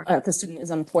 Sure. If the student is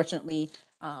unfortunately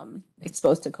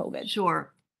exposed to COVID.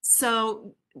 Sure.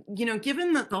 So,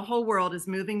 given that the whole world is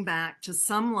moving back to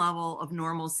some level of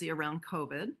normalcy around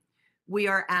COVID, we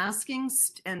are asking,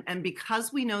 and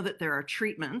because we know that there are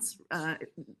treatments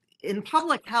in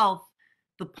public health,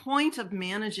 the point of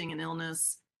managing an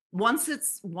illness, once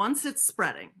it's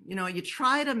spreading, you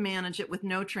try to manage it with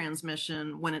no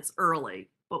transmission when it's early.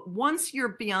 But once you're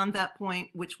beyond that point,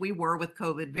 which we were with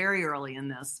COVID very early in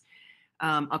this,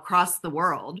 across the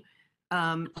world,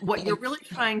 what you're really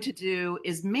trying to do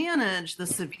is manage the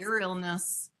severe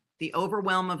illness, the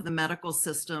overwhelm of the medical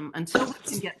system until we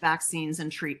can get vaccines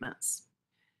and treatments.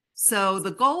 So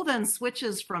the goal then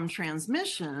switches from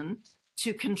transmission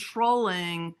to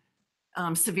controlling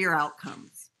severe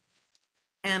outcomes.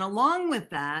 And along with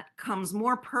that comes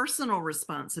more personal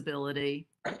responsibility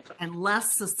and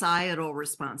less societal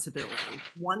responsibility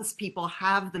once people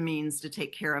have the means to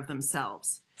take care of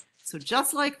themselves. So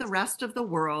just like the rest of the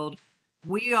world,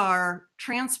 we are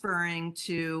transferring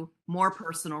to more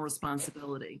personal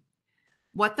responsibility.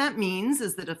 What that means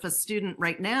is that if a student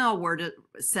right now were to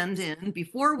send in,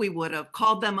 before we would have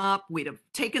called them up, we'd have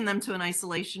taken them to an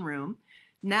isolation room.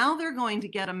 Now they're going to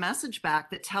get a message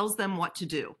back that tells them what to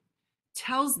do,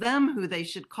 tells them who they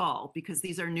should call, because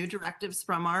these are new directives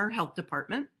from our health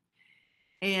department.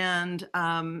 And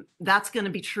that's going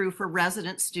to be true for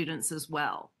resident students as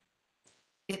well.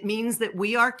 It means that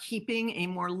we are keeping a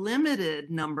more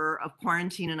limited number of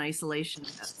quarantine and isolation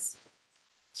beds.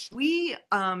 We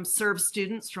serve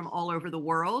students from all over the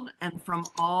world and from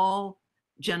all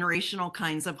generational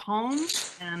kinds of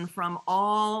homes and from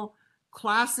all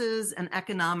classes and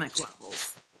economic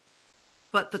levels.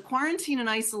 But the quarantine and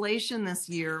isolation this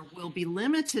year will be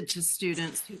limited to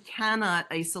students who cannot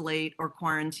isolate or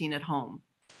quarantine at home.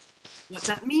 What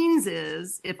that means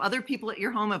is if other people at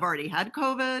your home have already had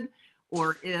COVID,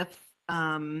 or if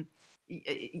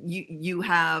you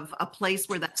have a place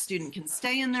where that student can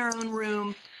stay in their own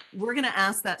room, we're going to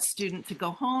ask that student to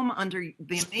go home under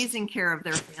the amazing care of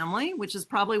their family, which is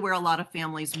probably where a lot of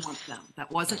families want them. That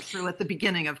wasn't true at the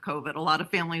beginning of COVID. A lot of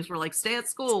families were like, stay at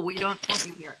school, we don't want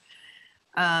you here.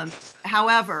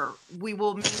 However, we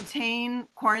will maintain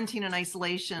quarantine and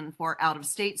isolation for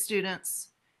out-of-state students,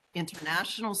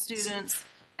 international students,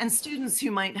 and students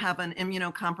who might have an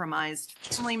immunocompromised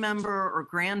family member or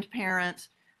grandparent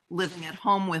living at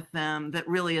home with them that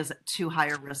really is at too high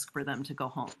a risk for them to go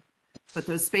home. But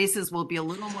those spaces will be a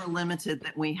little more limited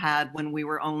than we had when we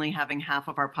were only having half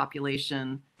of our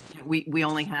population. We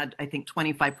only had, I think,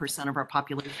 25% of our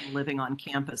population living on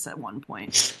campus at one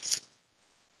point.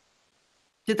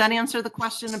 Did that answer the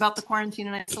question about the quarantine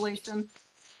and isolation?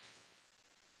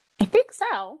 I think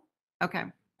so. Okay.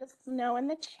 Just know in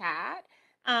the chat.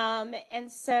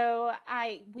 And so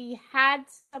we had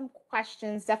some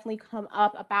questions definitely come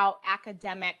up about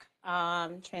academic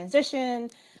transition.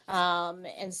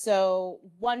 And so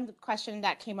one question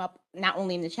that came up not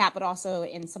only in the chat, but also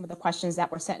in some of the questions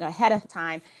that were sent ahead of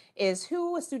time is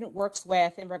who a student works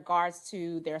with in regards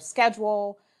to their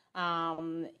schedule.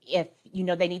 If,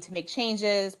 they need to make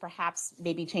changes, perhaps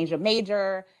maybe change a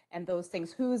major and those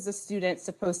things, who's the student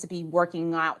supposed to be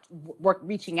reaching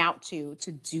out to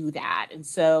do that? And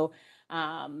so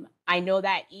I know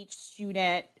that each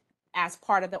student, as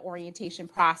part of the orientation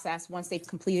process, once they've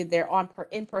completed their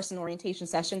in-person orientation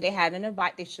session, they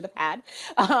should have had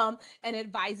an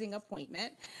advising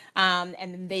appointment,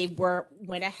 and they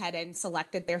went ahead and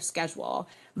selected their schedule.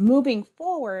 Moving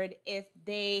forward, if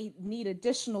they need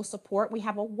additional support, we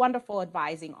have a wonderful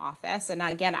advising office, and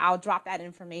again, I'll drop that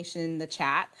information in the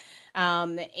chat,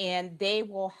 and they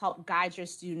will help guide your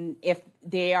student if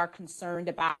they are concerned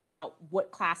about what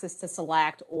classes to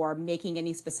select or making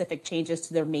any specific changes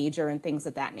to their major and things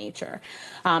of that nature.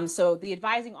 So the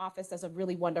advising office does a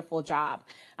really wonderful job.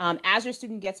 As your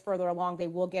student gets further along, they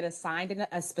will get assigned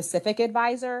a specific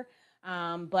advisor.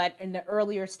 But in the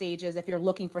earlier stages, if you're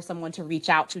looking for someone to reach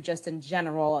out to just in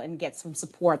general and get some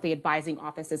support, the advising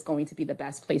office is going to be the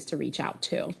best place to reach out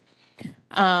to.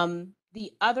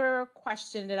 The other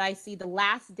question that I see, the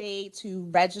last day to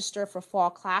register for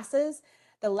fall classes,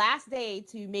 the last day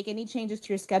to make any changes to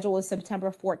your schedule is September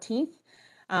 14th.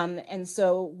 And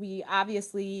so we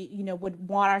obviously, would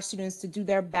want our students to do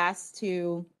their best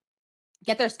to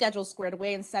get their schedules squared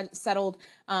away and settled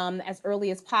as early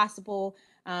as possible.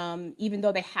 Even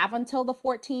though they have until the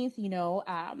 14th,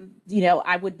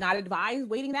 I would not advise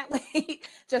waiting that late,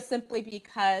 just simply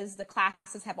because the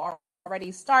classes have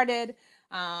already started.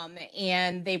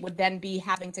 And they would then be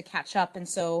having to catch up. And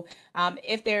so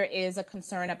if there is a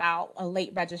concern about a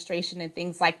late registration and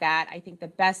things like that, I think the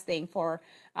best thing for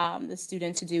the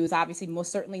student to do is obviously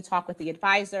most certainly talk with the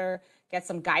advisor, get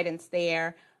some guidance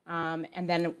there. And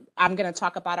then I'm going to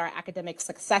talk about our Academic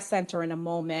Success Center in a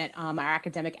moment, our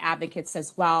academic advocates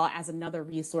as well as another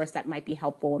resource that might be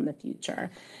helpful in the future.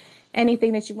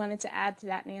 Anything that you wanted to add to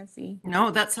that, Nancy?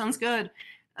 No, that sounds good.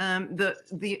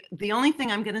 The only thing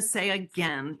I'm going to say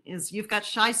again is you've got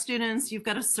shy students, you've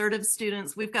got assertive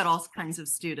students, we've got all kinds of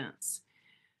students.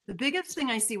 The biggest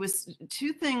thing I see was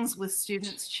two things with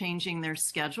students changing their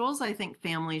schedules I think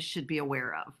families should be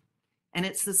aware of. And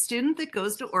it's the student that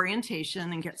goes to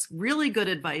orientation and gets really good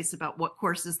advice about what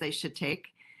courses they should take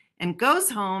and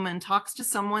goes home and talks to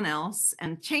someone else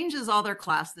and changes all their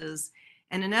classes.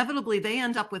 And inevitably, they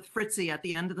end up with Fritzy at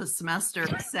the end of the semester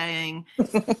saying,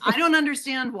 I don't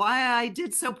understand why I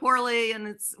did so poorly.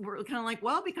 And we're kind of like,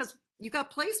 well, because you got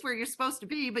placed where you're supposed to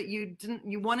be, but you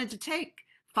wanted to take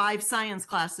 5 science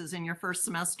classes in your first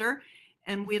semester.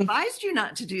 And we advised you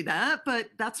not to do that, but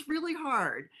that's really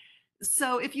hard.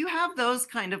 So if you have those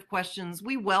kind of questions,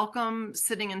 we welcome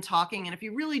sitting and talking. And if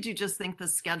you really do just think the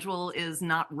schedule is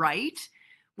not right,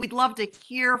 we'd love to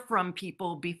hear from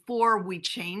people before we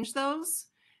change those.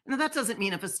 Now, that doesn't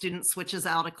mean if a student switches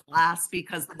out a class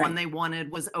because the one they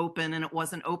wanted was open and it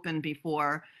wasn't open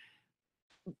before.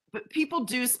 but people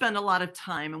do spend a lot of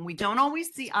time, and we don't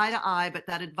always see eye to eye, but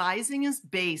that advising is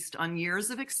based on years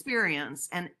of experience.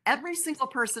 And every single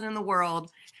person in the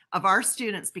world of our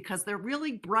students, because they're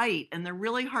really bright and they're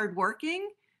really hardworking,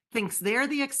 thinks they're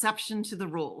the exception to the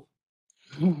rule.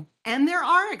 And there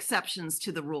are exceptions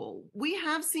to the rule. We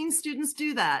have seen students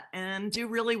do that and do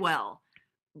really well,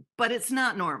 but it's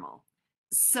not normal.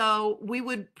 So we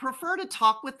would prefer to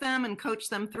talk with them and coach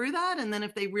them through that. And then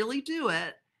if they really do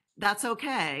it, that's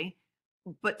okay.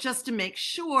 But just to make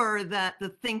sure that the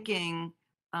thinking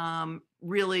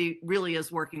really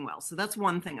is working well. So that's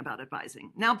one thing about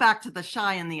advising. Now back to the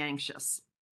shy and the anxious.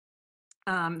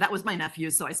 That was my nephew,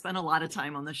 so I spent a lot of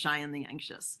time on the shy and the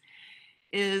anxious.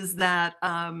 Is that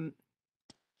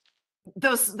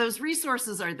those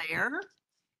resources are there,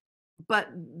 but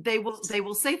they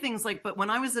will say things like, but when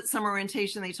I was at summer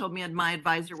orientation, they told me my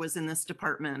advisor was in this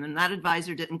department and that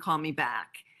advisor didn't call me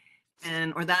back.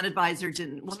 Or that advisor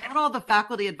didn't. Well, not all the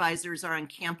faculty advisors are on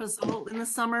campus in the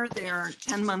summer. They're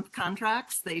 10-month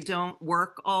contracts. They don't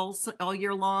work all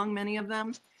year long, many of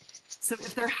them. So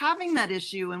if they're having that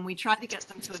issue and we try to get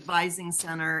them to advising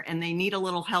center and they need a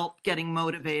little help getting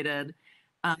motivated,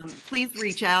 please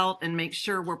reach out and make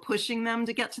sure we're pushing them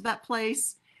to get to that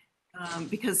place,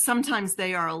 because sometimes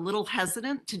they are a little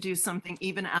hesitant to do something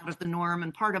even out of the norm.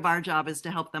 And part of our job is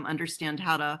to help them understand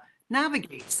how to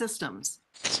navigate systems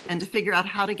and to figure out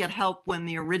how to get help when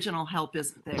the original help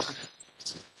isn't there.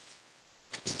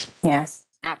 Yes,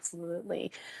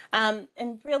 absolutely.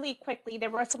 And really quickly, there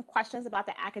were some questions about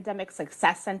the Academic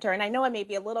Success Center. And I know it may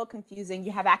be a little confusing.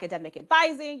 You have academic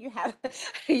advising, you have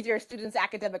your students'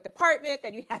 academic department,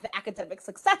 then you have the Academic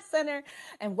Success Center.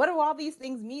 And what do all these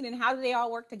things mean and how do they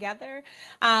all work together?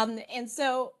 And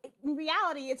so in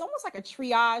reality, it's almost like a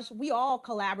triage. We all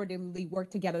collaboratively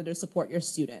work together to support your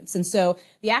students. And so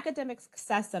the Academic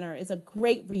Success Center is a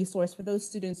great resource for those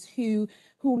students who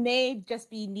may just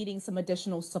be needing some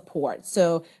additional support.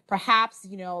 So perhaps,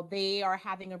 they are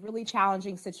having a really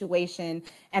challenging situation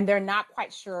and they're not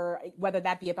quite sure whether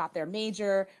that be about their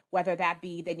major, whether that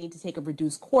be they need to take a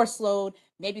reduced course load.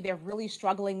 Maybe they're really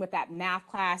struggling with that math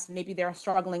class. Maybe they're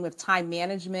struggling with time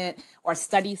management or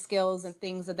study skills and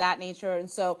things of that nature. And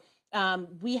so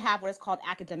we have what is called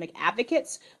academic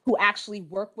advocates who actually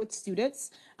work with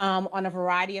students on a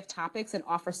variety of topics and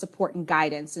offer support and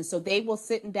guidance. And so they will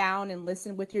sit down and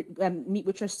listen with your, meet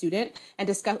with your student and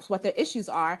discuss what their issues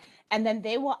are. And then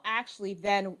they will actually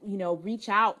then, reach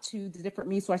out to the different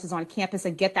resources on campus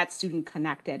and get that student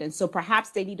connected. And so perhaps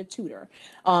they need a tutor.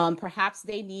 Perhaps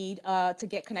they need to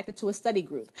get connected to a study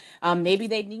group. Maybe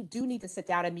they do need to sit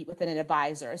down and meet with an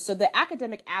advisor. So the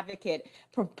academic advocate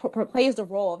plays the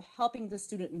role of helping the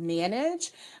student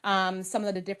manage some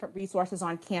of the different resources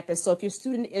on campus. So if your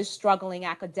student is struggling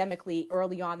academically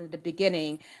early on in the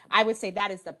beginning, I would say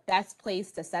that is the best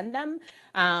place to send them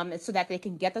so that they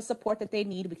can get the support that they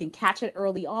need. We can catch it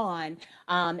early on,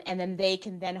 and then they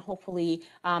can then hopefully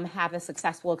have a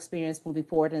successful experience moving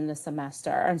forward in the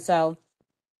semester. And so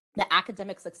the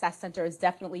Academic Success Center is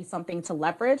definitely something to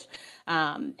leverage,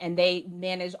 and they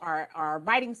manage our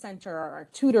writing center, our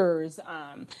tutors,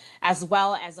 as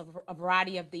well as a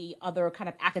variety of the other kind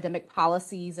of academic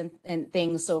policies and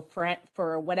things. So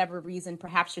for whatever reason,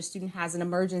 perhaps your student has an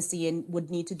emergency and would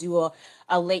need to do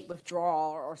a late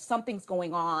withdrawal or something's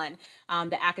going on,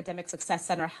 the Academic Success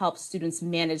Center helps students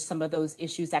manage some of those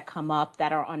issues that come up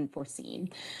that are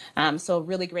unforeseen. So a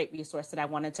really great resource that I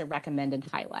wanted to recommend and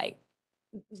highlight.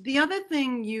 The other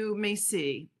thing you may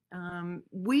see,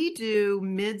 we do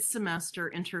mid-semester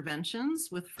interventions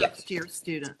with first-year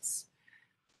students.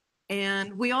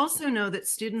 And we also know that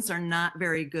students are not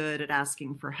very good at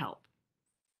asking for help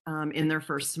in their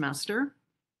first semester.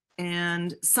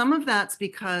 And some of that's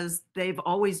because they've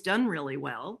always done really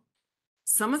well.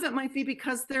 Some of it might be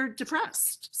because they're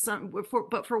depressed.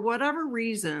 But for whatever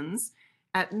reasons,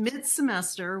 at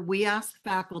mid-semester, we ask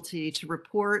faculty to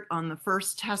report on the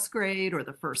first test grade or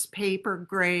the first paper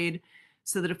grade,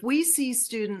 so that if we see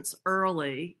students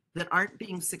early that aren't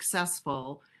being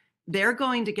successful, they're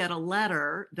going to get a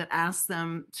letter that asks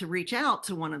them to reach out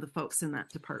to one of the folks in that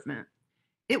department.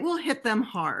 It will hit them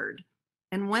hard.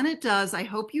 And when it does, I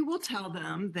hope you will tell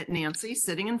them that Nancy,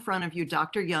 sitting in front of you,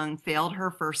 Dr. Young, failed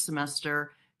her first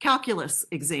semester calculus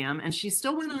exam, and she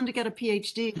still went on to get a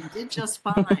PhD and did just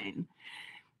fine.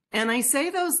 And I say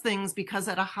those things because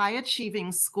at a high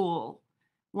achieving school,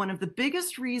 one of the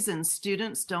biggest reasons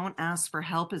students don't ask for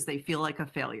help is they feel like a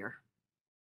failure.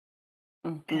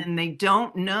 Mm-hmm. And they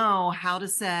don't know how to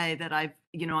say that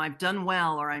I've done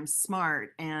well, or I'm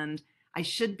smart, and this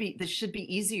should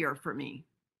be easier for me.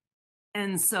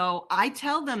 And so I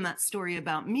tell them that story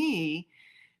about me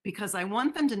because I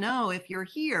want them to know if you're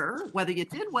here, whether you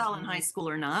did well in high school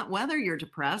or not, whether you're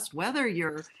depressed, whether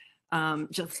you're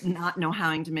just not know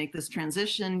how to make this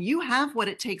transition, you have what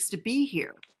it takes to be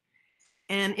here.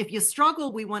 And if you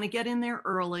struggle, we want to get in there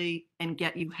early and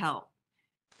get you help.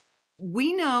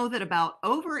 We know that about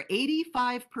over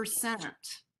 85%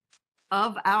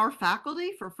 of our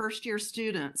faculty for first year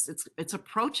students, it's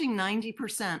approaching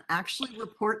 90%, actually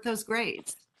report those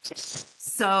grades.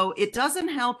 So it doesn't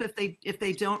help if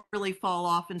they don't really fall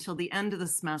off until the end of the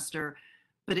semester,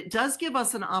 but it does give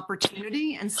us an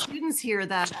opportunity, and students hear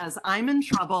that as I'm in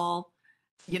trouble,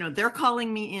 you know, they're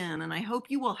calling me in, and I hope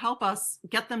you will help us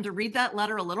get them to read that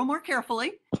letter a little more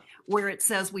carefully, where it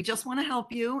says, we just want to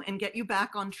help you and get you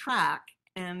back on track,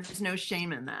 and there's no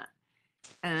shame in that.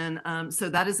 And so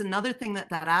that is another thing that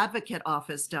advocate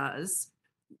office does.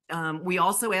 We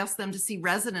also ask them to see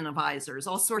resident advisors,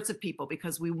 all sorts of people,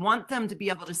 because we want them to be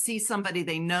able to see somebody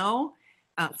they know.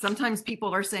 Sometimes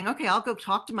people are saying, okay, I'll go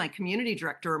talk to my community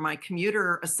director or my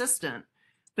commuter assistant,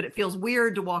 but it feels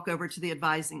weird to walk over to the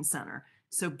advising center.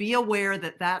 So be aware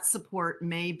that that support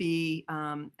may be,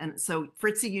 and so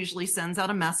Fritzy usually sends out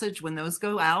a message when those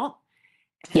go out.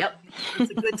 Yep.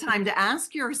 It's a good time to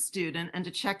ask your student and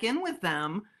to check in with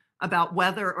them about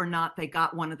whether or not they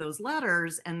got one of those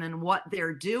letters, and then what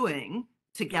they're doing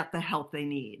to get the help they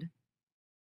need.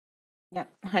 Yep,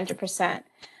 100%.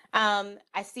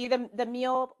 I see the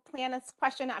meal plan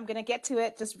question. I'm going to get to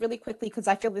it just really quickly because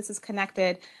I feel this is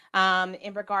connected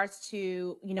in regards to,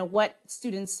 you know,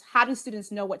 how do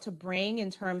students know what to bring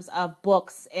in terms of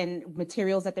books and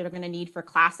materials that they're going to need for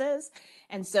classes.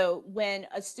 And so when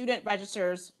a student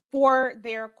registers for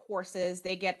their courses,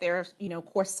 they get their, you know,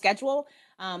 course schedule.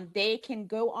 They can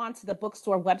go onto the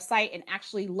bookstore website and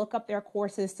actually look up their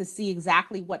courses to see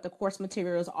exactly what the course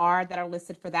materials are that are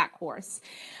listed for that course.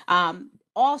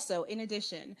 Also, in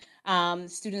addition,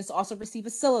 students also receive a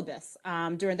syllabus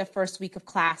during the first week of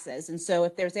classes. And so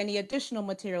if there's any additional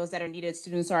materials that are needed,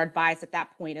 students are advised at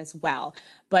that point as well.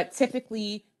 But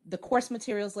typically, the course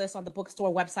materials list on the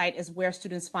bookstore website is where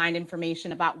students find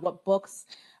information about what books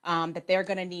that they're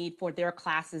going to need for their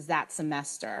classes that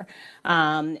semester.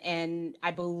 And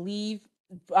I believe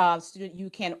you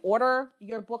can order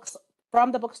your books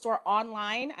from the bookstore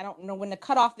online. I don't know when the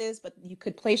cutoff is, but you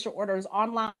could place your orders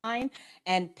online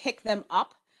and pick them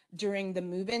up during the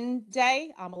move-in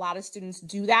day. A lot of students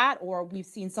do that, or we've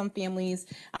seen some families,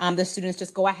 the students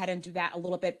just go ahead and do that a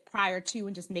little bit prior to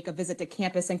and just make a visit to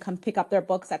campus and come pick up their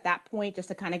books at that point just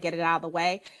to kind of get it out of the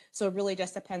way. So it really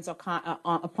just depends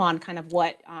upon kind of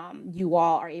what you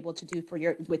all are able to do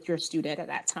with your student at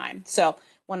that time. So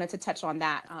wanted to touch on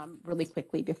that really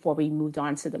quickly before we moved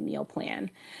on to the meal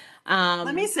plan.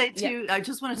 Let me say too, I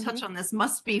just want to touch on this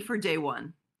must be for day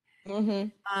one.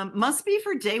 Must be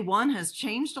for day one has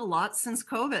changed a lot since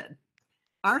COVID.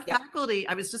 Our faculty,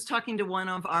 I was just talking to one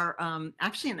of our,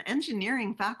 actually an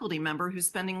engineering faculty member who's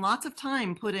spending lots of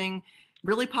time putting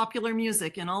really popular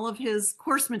music in all of his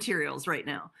course materials right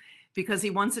now because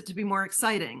he wants it to be more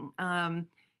exciting.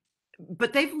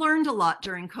 But they've learned a lot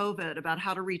during COVID about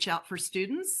how to reach out for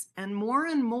students, and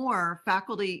more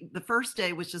faculty, the first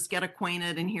day was just get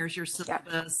acquainted and here's your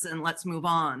syllabus and let's move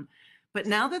on. But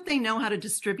now that they know how to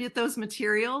distribute those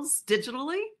materials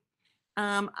digitally,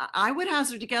 I would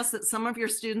hazard to guess that some of your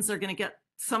students are going to get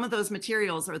some of those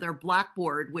materials or their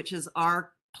Blackboard, which is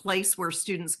our place where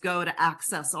students go to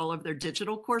access all of their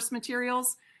digital course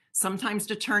materials, sometimes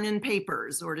to turn in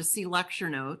papers or to see lecture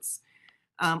notes.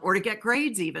 Or to get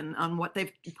grades even on what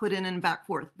they've put in and back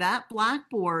forth. That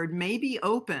Blackboard may be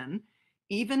open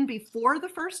even before the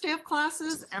first day of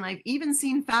classes. And I've even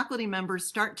seen faculty members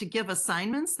start to give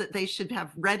assignments that they should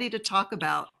have ready to talk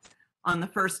about on the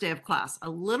first day of class. A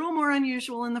little more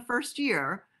unusual in the first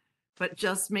year, but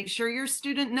just make sure your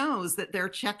student knows that they're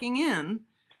checking in,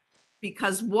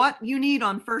 because what you need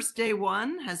on first day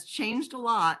one has changed a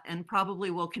lot and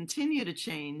probably will continue to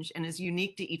change and is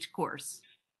unique to each course.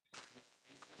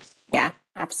 Yeah,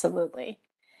 absolutely.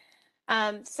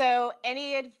 So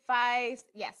any advice?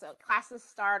 Yeah, so classes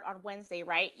start on Wednesday,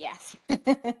 right? Yes.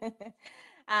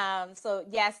 So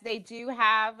yes, they do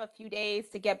have a few days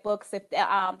to get books. If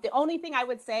the only thing I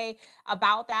would say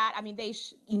about that, I mean,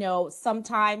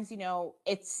 sometimes,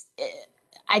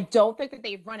 I don't think that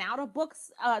they run out of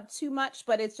books too much,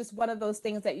 but it's just one of those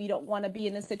things that you don't want to be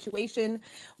in a situation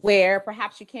where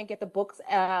perhaps you can't get the books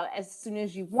as soon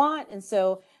as you want. And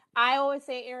so I always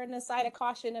say err on the side of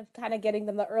caution of kind of getting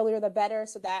them the earlier the better,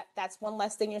 so that's one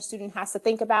less thing your student has to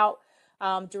think about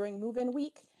during move-in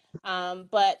week.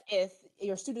 But if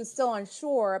your students still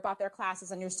unsure about their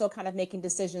classes and you're still kind of making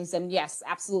decisions, then yes,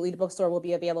 absolutely, the bookstore will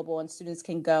be available and students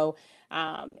can go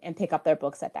and pick up their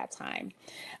books at that time.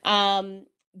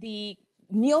 The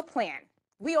meal plan.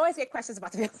 We always get questions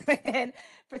about the meal plan,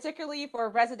 particularly for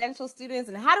residential students,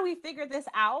 and how do we figure this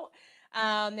out?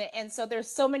 And so there's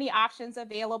so many options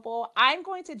available. I'm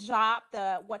going to drop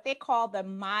what they call the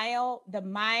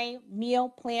My Meal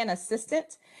Plan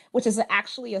Assistant, which is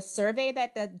actually a survey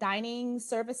that the dining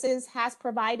services has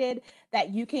provided that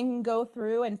you can go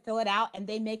through and fill it out, and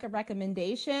they make a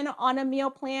recommendation on a meal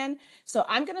plan. So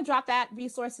I'm going to drop that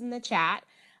resource in the chat.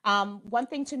 One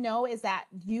thing to know is that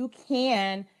you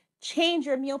can change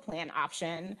your meal plan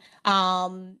option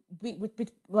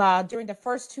during the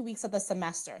first 2 weeks of the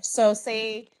semester. So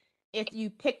say if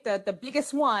you pick the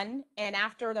biggest one, and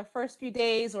after the first few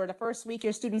days or the first week,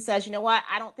 your student says, you know what,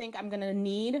 I don't think I'm going to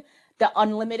need the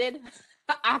unlimited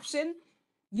option,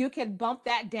 you can bump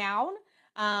that down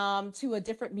to a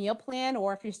different meal plan.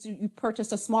 Or if you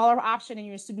purchased a smaller option and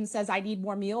your student says, I need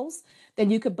more meals,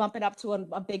 then you could bump it up to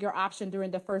a bigger option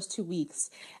during the first 2 weeks.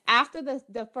 After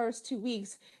the first 2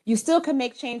 weeks, you still can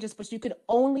make changes, but you could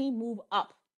only move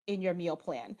up in your meal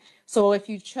plan. So if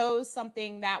you chose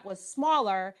something that was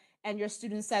smaller and your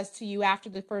student says to you after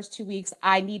the first 2 weeks,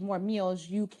 I need more meals,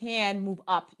 you can move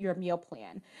up your meal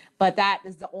plan. But that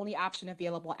is the only option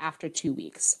available after 2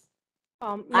 weeks.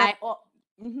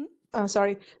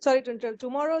 Sorry to interrupt.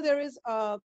 Tomorrow there is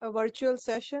a virtual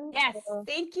session. Yes,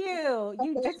 thank you.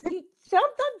 You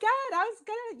jumped on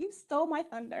good. You stole my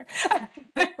thunder. I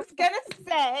was gonna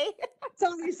say.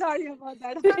 Sorry about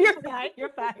that. You're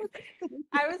fine.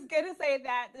 I was gonna say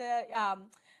that the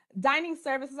dining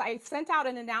services, I sent out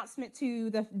an announcement to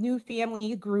the new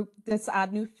family group, this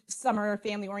new summer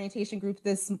family orientation group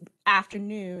this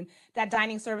afternoon, that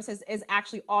dining services is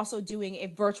actually also doing a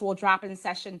virtual drop-in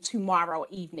session tomorrow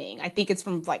evening. I think it's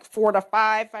from like 4 to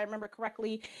 5, if I remember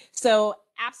correctly. So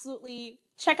absolutely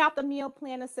check out the meal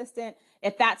plan assistant.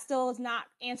 If that still is not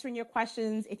answering your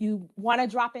questions, if you want to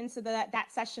drop into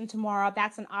that session tomorrow,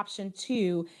 that's an option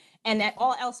too. And that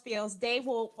all else fails, they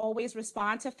will always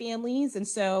respond to families. And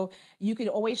so you can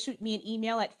always shoot me an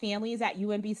email at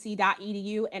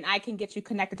families@umbc.edu, and I can get you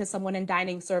connected to someone in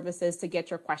dining services to get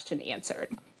your question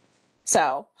answered.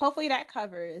 So hopefully that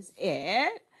covers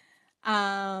it.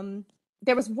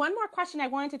 There was one more question I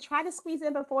wanted to try to squeeze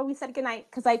in before we said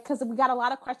goodnight, because we got a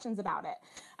lot of questions about it.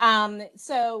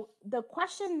 So the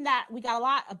question that we got a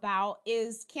lot about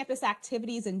is campus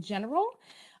activities in general.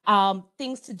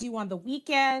 Things to do on the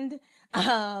weekend.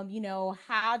 How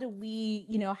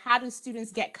do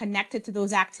students get connected to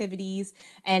those activities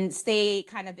and stay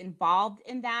kind of involved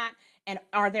in that? And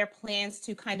are there plans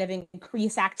to kind of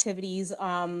increase activities,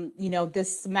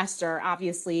 this semester,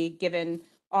 obviously, given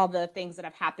all the things that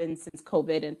have happened since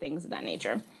COVID and things of that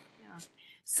nature? Yeah.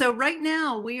 So right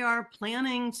now we are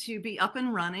planning to be up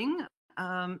and running.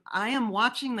 I am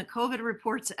watching the COVID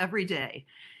reports every day,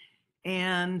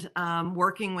 and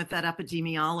working with that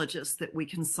epidemiologist that we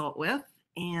consult with.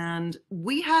 And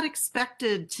we had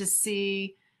expected to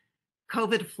see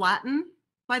COVID flatten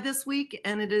by this week,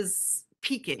 and it is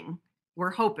peaking,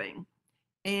 we're hoping.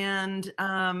 And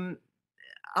our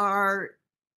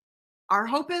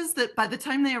hope is that by the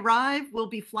time they arrive, we'll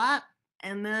be flat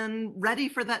and then ready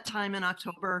for that time in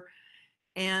October,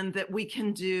 and that we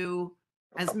can do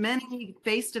as many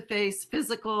face-to-face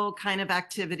physical kind of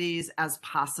activities as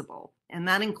possible. And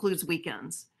that includes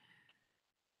weekends.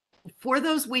 For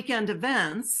those weekend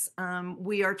events,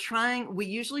 we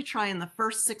usually try in the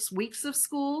first 6 weeks of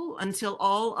school until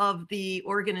all of the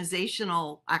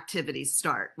organizational activities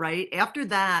start, right? After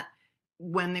that,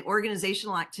 when the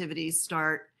organizational activities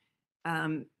start,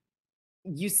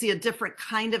 you see a different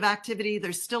kind of activity.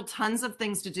 There's still tons of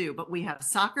things to do, but we have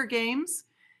soccer games.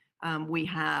 We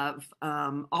have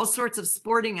all sorts of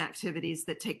sporting activities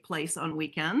that take place on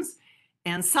weekends.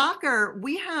 And soccer,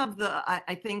 we have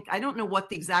I don't know what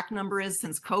the exact number is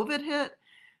since COVID hit,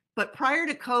 but prior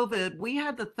to COVID, we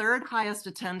had the 3rd highest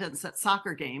attendance at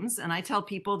soccer games. And I tell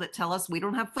people that tell us we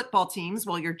don't have football teams,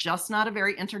 well, you're just not a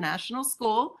very international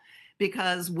school,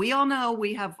 because we all know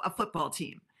we have a football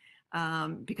team.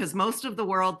 Because most of the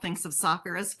world thinks of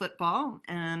soccer as football,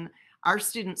 and our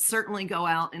students certainly go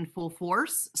out in full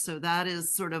force. So that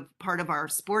is sort of part of our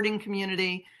sporting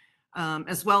community,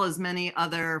 as well as many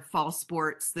other fall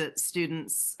sports that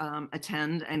students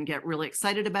attend and get really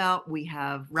excited about. We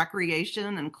have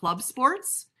recreation and club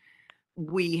sports.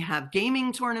 We have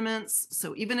gaming tournaments.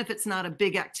 So even if it's not a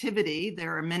big activity,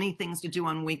 there are many things to do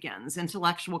on weekends.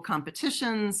 Intellectual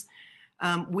competitions.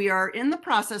 We are in the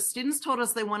process. Students told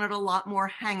us they wanted a lot more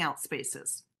hangout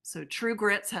spaces. So True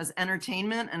Grits has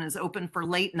entertainment and is open for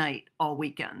late night all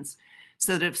weekends.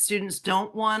 So that if students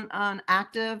don't want an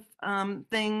active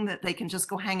thing, that they can just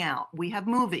go hang out. We have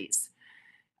movies.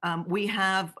 We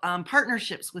have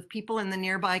partnerships with people in the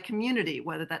nearby community,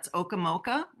 whether that's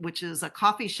Okamoka, which is a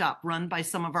coffee shop run by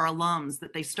some of our alums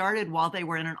that they started while they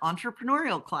were in an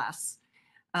entrepreneurial class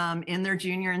in their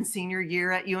junior and senior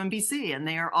year at UMBC. And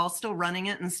they are all still running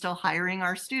it and still hiring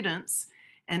our students.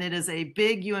 And it is a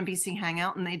big UMBC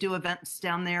hangout, and they do events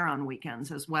down there on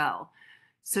weekends as well.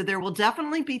 So there will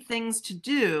definitely be things to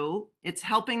do. It's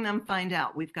helping them find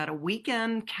out. We've got a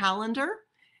weekend calendar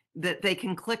that they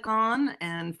can click on,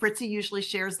 and Fritzy usually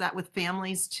shares that with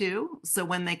families too. So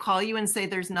when they call you and say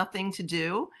there's nothing to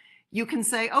do, you can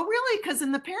say, oh, really? Because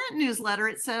in the parent newsletter,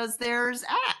 it says there's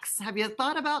X. Have you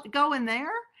thought about going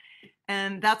there?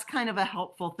 And that's kind of a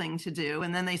helpful thing to do.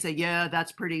 And then they say, yeah,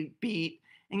 that's pretty beat.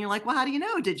 And you're like, well, how do you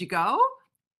know? Did you go?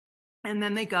 And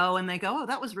then they go and they go, oh,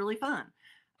 that was really fun.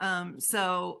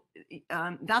 So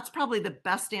that's probably the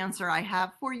best answer I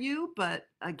have for you. But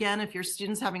again, if your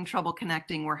student's having trouble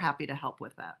connecting, we're happy to help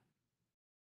with that.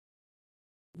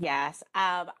 Yes,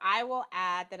 I will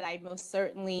add that I most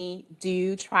certainly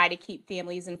do try to keep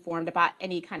families informed about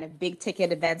any kind of big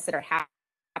ticket events that are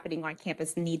happening on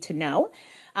campus need to know.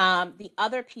 The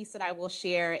other piece that I will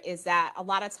share is that a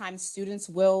lot of times students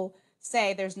will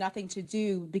say there's nothing to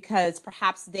do because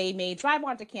perhaps they may drive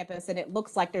onto campus and it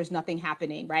looks like there's nothing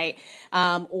happening, right?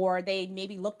 Or they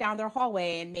maybe look down their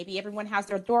hallway and maybe everyone has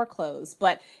their door closed.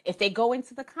 But if they go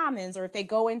into the commons, or if they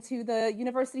go into the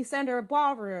university center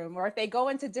ballroom, or if they go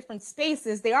into different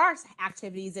spaces, there are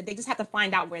activities and they just have to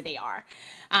find out where they are.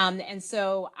 And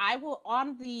so I will,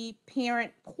 on the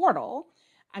parent portal,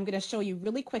 I'm going to show you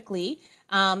really quickly.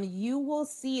 You will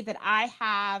see that I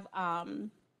have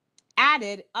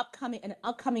added an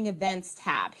upcoming events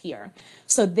tab here.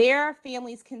 So their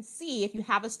families can see, if you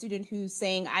have a student who's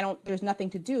saying, there's nothing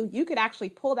to do, you could actually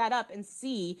pull that up and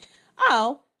see,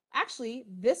 oh, actually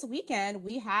this weekend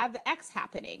we have X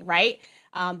happening, right?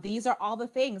 These are all the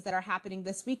things that are happening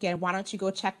this weekend. Why don't you go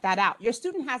check that out? Your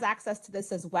student has access to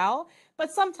this as well,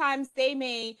 but sometimes they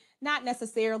may not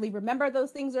necessarily remember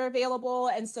those things are available.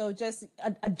 And so just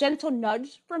a gentle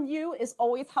nudge from you is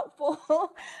always helpful.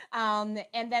 And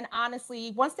then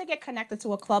honestly, once they get connected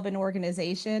to a club and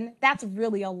organization, that's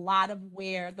really a lot of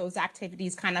where those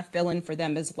activities kind of fill in for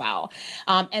them as well.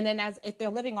 And then if they're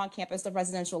living on campus, the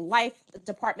residential life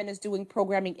department is doing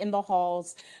programming in the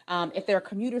halls. If they're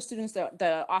commuter students,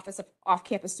 the Office of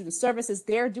Off-Campus Student Services,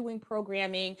 they're doing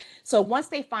programming. So once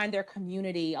they find their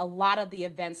community, a lot of the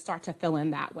events start to fill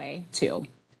in that way too.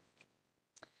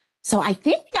 So I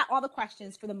think we got all the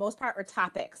questions for the most part, or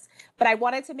topics, but I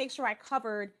wanted to make sure I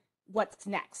covered what's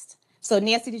next. So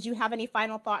Nancy, did you have any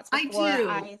final thoughts before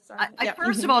I do.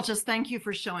 First of all, just thank you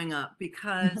for showing up,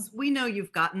 because we know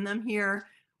you've gotten them here.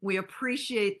 We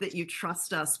appreciate that you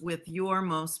trust us with your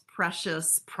most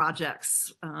precious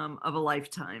projects of a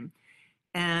lifetime.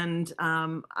 And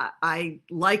I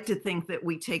like to think that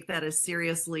we take that as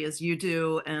seriously as you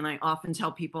do. And I often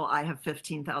tell people I have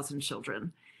 15,000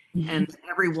 children, and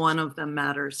every one of them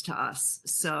matters to us.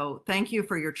 So thank you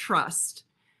for your trust.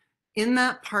 In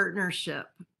that partnership,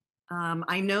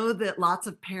 I know that lots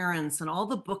of parents and all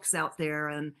the books out there,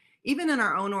 and even in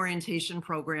our own orientation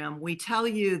program, we tell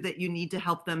you that you need to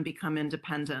help them become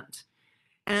independent.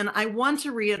 And I want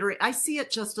to reiterate, I see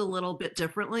it just a little bit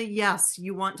differently. Yes,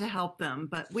 you want to help them,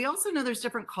 but we also know there's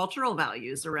different cultural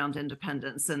values around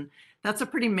independence, and that's a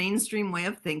pretty mainstream way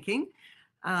of thinking.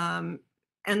 And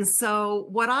so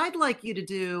what I'd like you to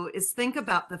do is think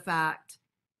about the fact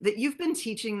that you've been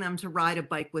teaching them to ride a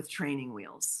bike with training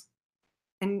wheels,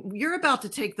 and you're about to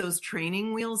take those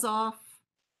training wheels off.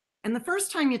 And the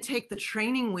first time you take the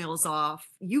training wheels off,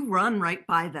 you run right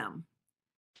by them,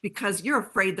 because you're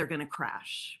afraid they're going to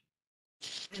crash.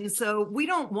 And so we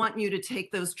don't want you to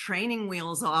take those training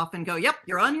wheels off and go, yep,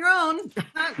 you're on your own.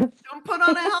 Don't put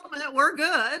on a helmet. We're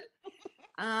good.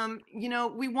 You know,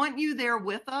 we want you there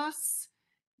with us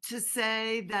to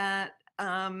say that,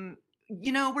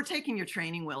 you know, we're taking your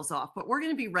training wheels off, but we're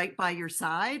going to be right by your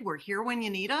side. We're here when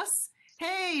you need us.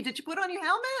 Hey, did you put on your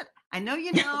helmet? I know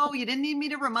you didn't need me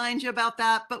to remind you about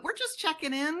that, but we're just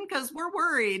checking in because we're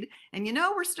worried. And you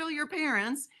know, we're still your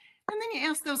parents. And then you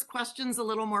ask those questions a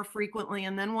little more frequently.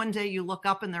 And then one day you look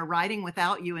up and they're riding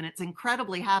without you, and it's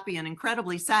incredibly happy and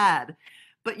incredibly sad,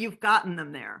 but you've gotten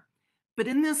them there. But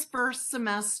in this first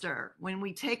semester, when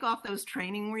we take off those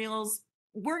training wheels,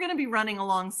 we're going to be running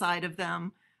alongside of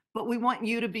them, but we want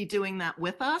you to be doing that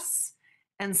with us.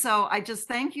 And so I just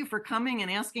thank you for coming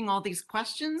and asking all these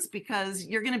questions, because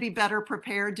you're going to be better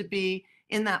prepared to be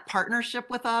in that partnership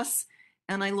with us.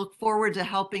 And I look forward to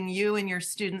helping you and your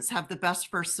students have the best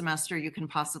first semester you can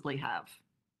possibly have.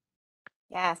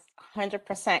 Yes,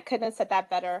 100%. Couldn't have said that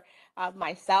better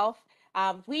myself.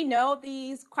 We know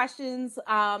these questions,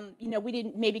 we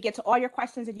didn't maybe get to all your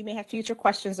questions, and you may have future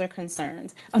questions or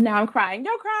concerns. Oh, now I'm crying.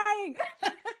 No crying.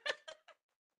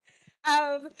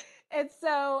 Um, and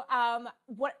so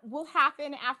what will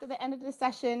happen after the end of the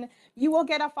session, you will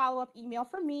get a follow-up email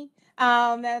from me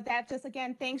that just,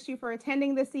 again, thanks you for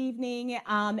attending this evening.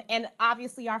 And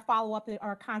obviously our follow-up,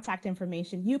 our contact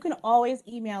information. You can always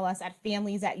email us at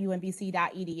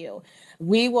families@umbc.edu.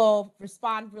 We will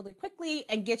respond really quickly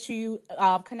and get you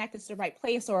connected to the right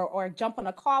place, or jump on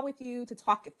a call with you to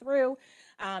talk it through.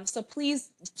 So please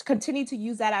continue to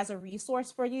use that as a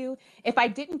resource for you. If I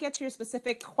didn't get to your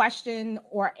specific question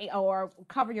or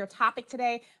cover your topic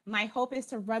today, my hope is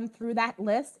to run through that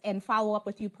list and follow up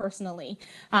with you personally.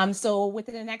 So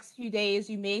within the next few days,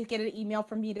 you may get an email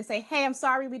from me to say, hey, I'm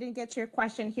sorry we didn't get to your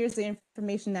question. Here's the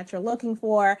information that you're looking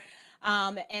for.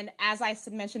 And as I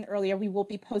mentioned earlier, we will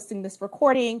be posting this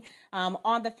recording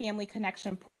on the Family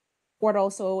Connection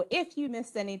portal. So if you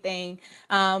missed anything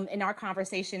in our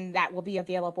conversation, that will be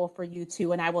available for you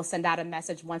too. And I will send out a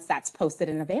message once that's posted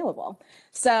and available.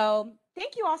 So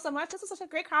thank you all so much. This was such a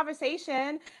great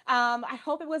conversation. I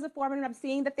hope it was informative. I'm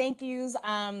seeing the thank yous.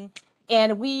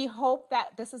 And we hope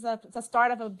that this is the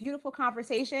start of a beautiful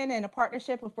conversation and a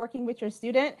partnership with working with your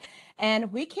student.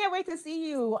 And we can't wait to see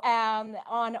you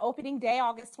on opening day,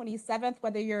 August 27th,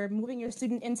 whether you're moving your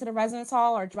student into the residence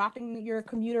hall or dropping your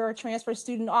commuter or transfer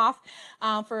student off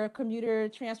for a commuter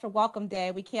transfer welcome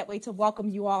day. We can't wait to welcome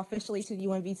you all officially to the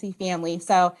UMBC family.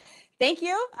 So thank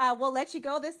you. We'll let you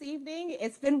go this evening.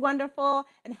 It's been wonderful,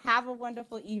 and have a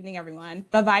wonderful evening, everyone.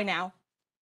 Bye-bye now.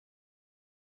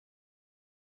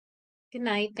 Good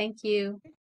night. Thank you.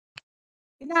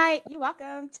 Good night. You're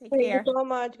welcome. Take Thank care. you so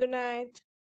much. Good night.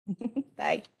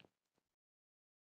 Bye.